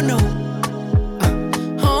 oh no.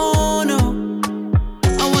 Oh no.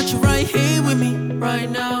 I want you right here with me, right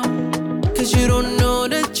now. Cause you don't know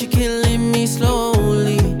that you're killing me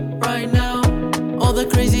slowly, right now. All the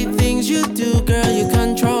crazy things you do, girl, you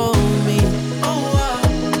control me. Oh wow.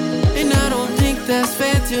 And I don't think that's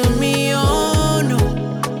fair to me, oh no.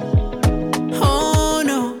 Oh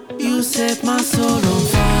no. You set my soul on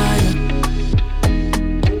fire.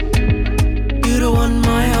 You the one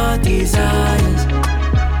my heart desires.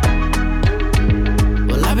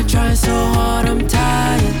 Well, I've been trying so hard, I'm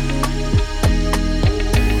tired.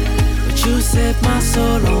 But you set my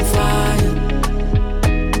soul on fire.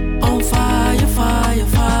 On fire, fire,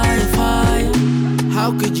 fire, fire.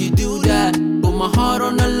 How could you do that? Put my heart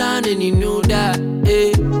on the line and you knew that,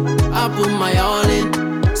 eh? I put my all in.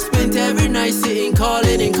 Spent every night sitting,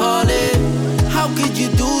 calling and calling. How could you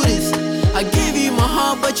do this? I gave you my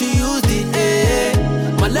heart, but you used it, eh?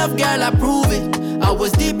 My love, girl, I prove it. I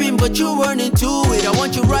was dipping, but you weren't into it. I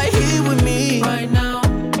want you right here with me, right now.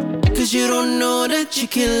 Cause you don't know that you're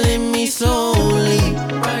killing me slowly,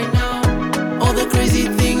 right now. All the crazy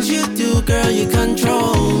things you do, girl, you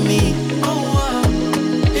control me. Oh wow.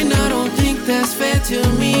 And I don't think that's fair to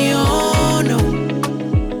me, oh no.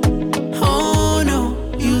 Oh no.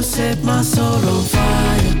 You set my soul on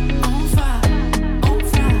fire. On fire, on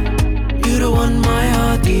fire. You the one my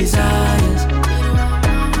heart desires.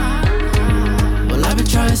 Well, I've been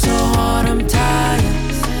trying so hard, I'm tired.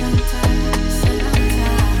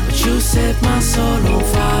 But you set my soul on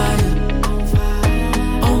fire.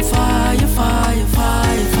 On fire, fire,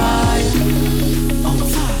 fire, fire. On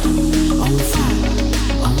fire, on fire,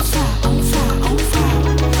 on fire, on fire, on fire,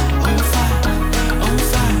 on fire, on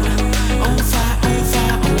fire, on fire, on fire, on fire,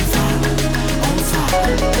 on fire, on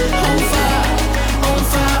fire, on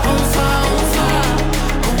fire, on fire, on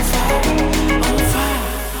fire, on fire.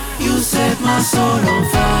 You set my soul on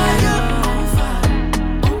fire.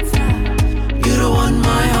 You the one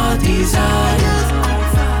my heart desires.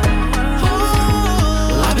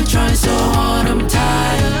 Trying so hard, I'm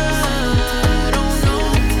tired.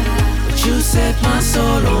 But you set my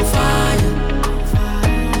soul on fire.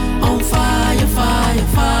 On fire, fire,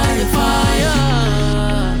 fire, fire.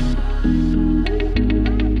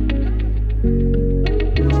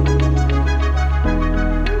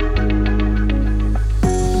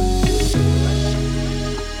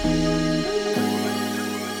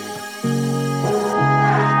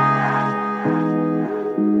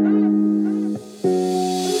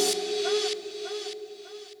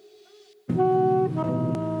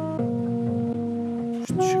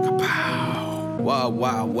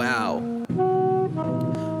 Wow, wow.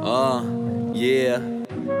 Yeah.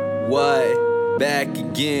 What? Back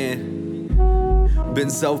again. Been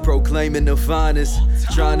self-proclaiming the finest.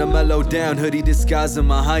 Trying to mellow down, hoodie disguising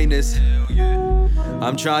my highness.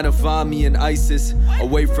 I'm trying to find me an ISIS,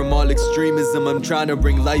 away from all extremism. I'm trying to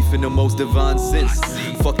bring life in the most divine sense.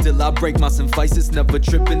 Fuck till I break my symphysis, never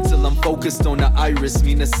tripping till I'm focused on the iris.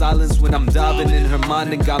 Mean the silence when I'm diving in her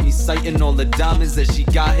mind and got me sighting all the diamonds that she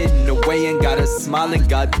got hidden away and got her smiling.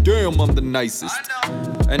 Goddamn, I'm the nicest.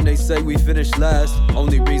 And they say we finished last.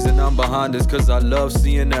 Only reason I'm behind is cause I love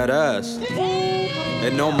seeing that ass.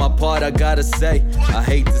 And on my part, I gotta say, I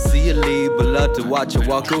hate to see you leave, but love to watch you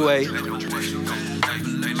walk away.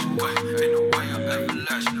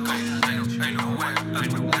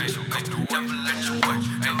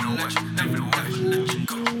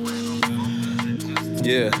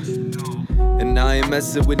 Yeah. And I ain't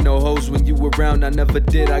messing with no hoes when you around, I never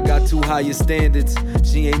did, I got too high your standards.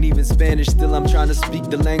 She ain't even Spanish, still I'm trying to speak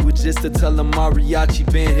the language just to tell a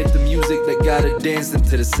mariachi band hit the music that got her dancing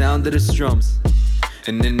to the sound of the strums.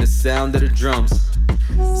 And then the sound of the drums.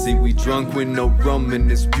 See, we drunk with no rum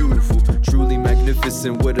and it's beautiful, truly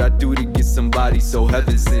magnificent. What I do to get somebody so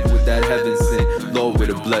heaven sent, with that heaven sent, Lord with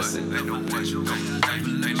a blessing.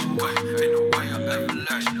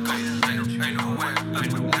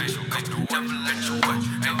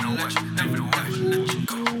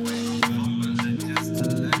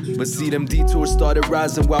 But see, them detours started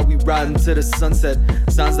rising while we riding to the sunset.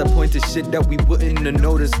 Signs that point to shit that we wouldn't have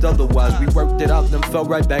noticed otherwise. We worked it out, then fell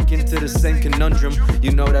right back into the same conundrum.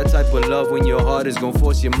 You know that type of love when your heart is gon'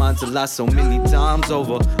 force your mind to lie so many times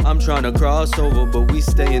over. I'm trying to cross over, but we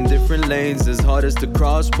stay in different lanes. As hard as to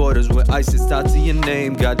cross borders with ISIS tied to your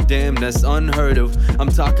name. Goddamn, that's unheard of. I'm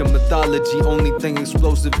talking mythology, only thing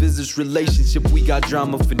explosive is this relationship. We got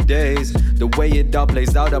drama for days. The way it all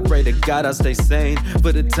plays out, I pray to God I stay sane.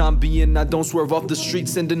 For the time being, I don't swerve off the street,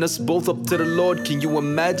 sending us both up to the Lord. Can you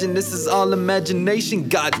imagine? This is all imagination.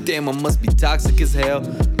 Goddamn, I must be toxic as hell.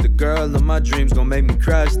 The girl of my dreams gon' make me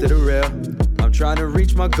crash to the rail. I'm trying to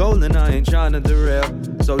reach my goal and I ain't trying to derail.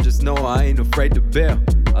 So just know I ain't afraid to bail.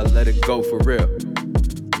 I let it go for real.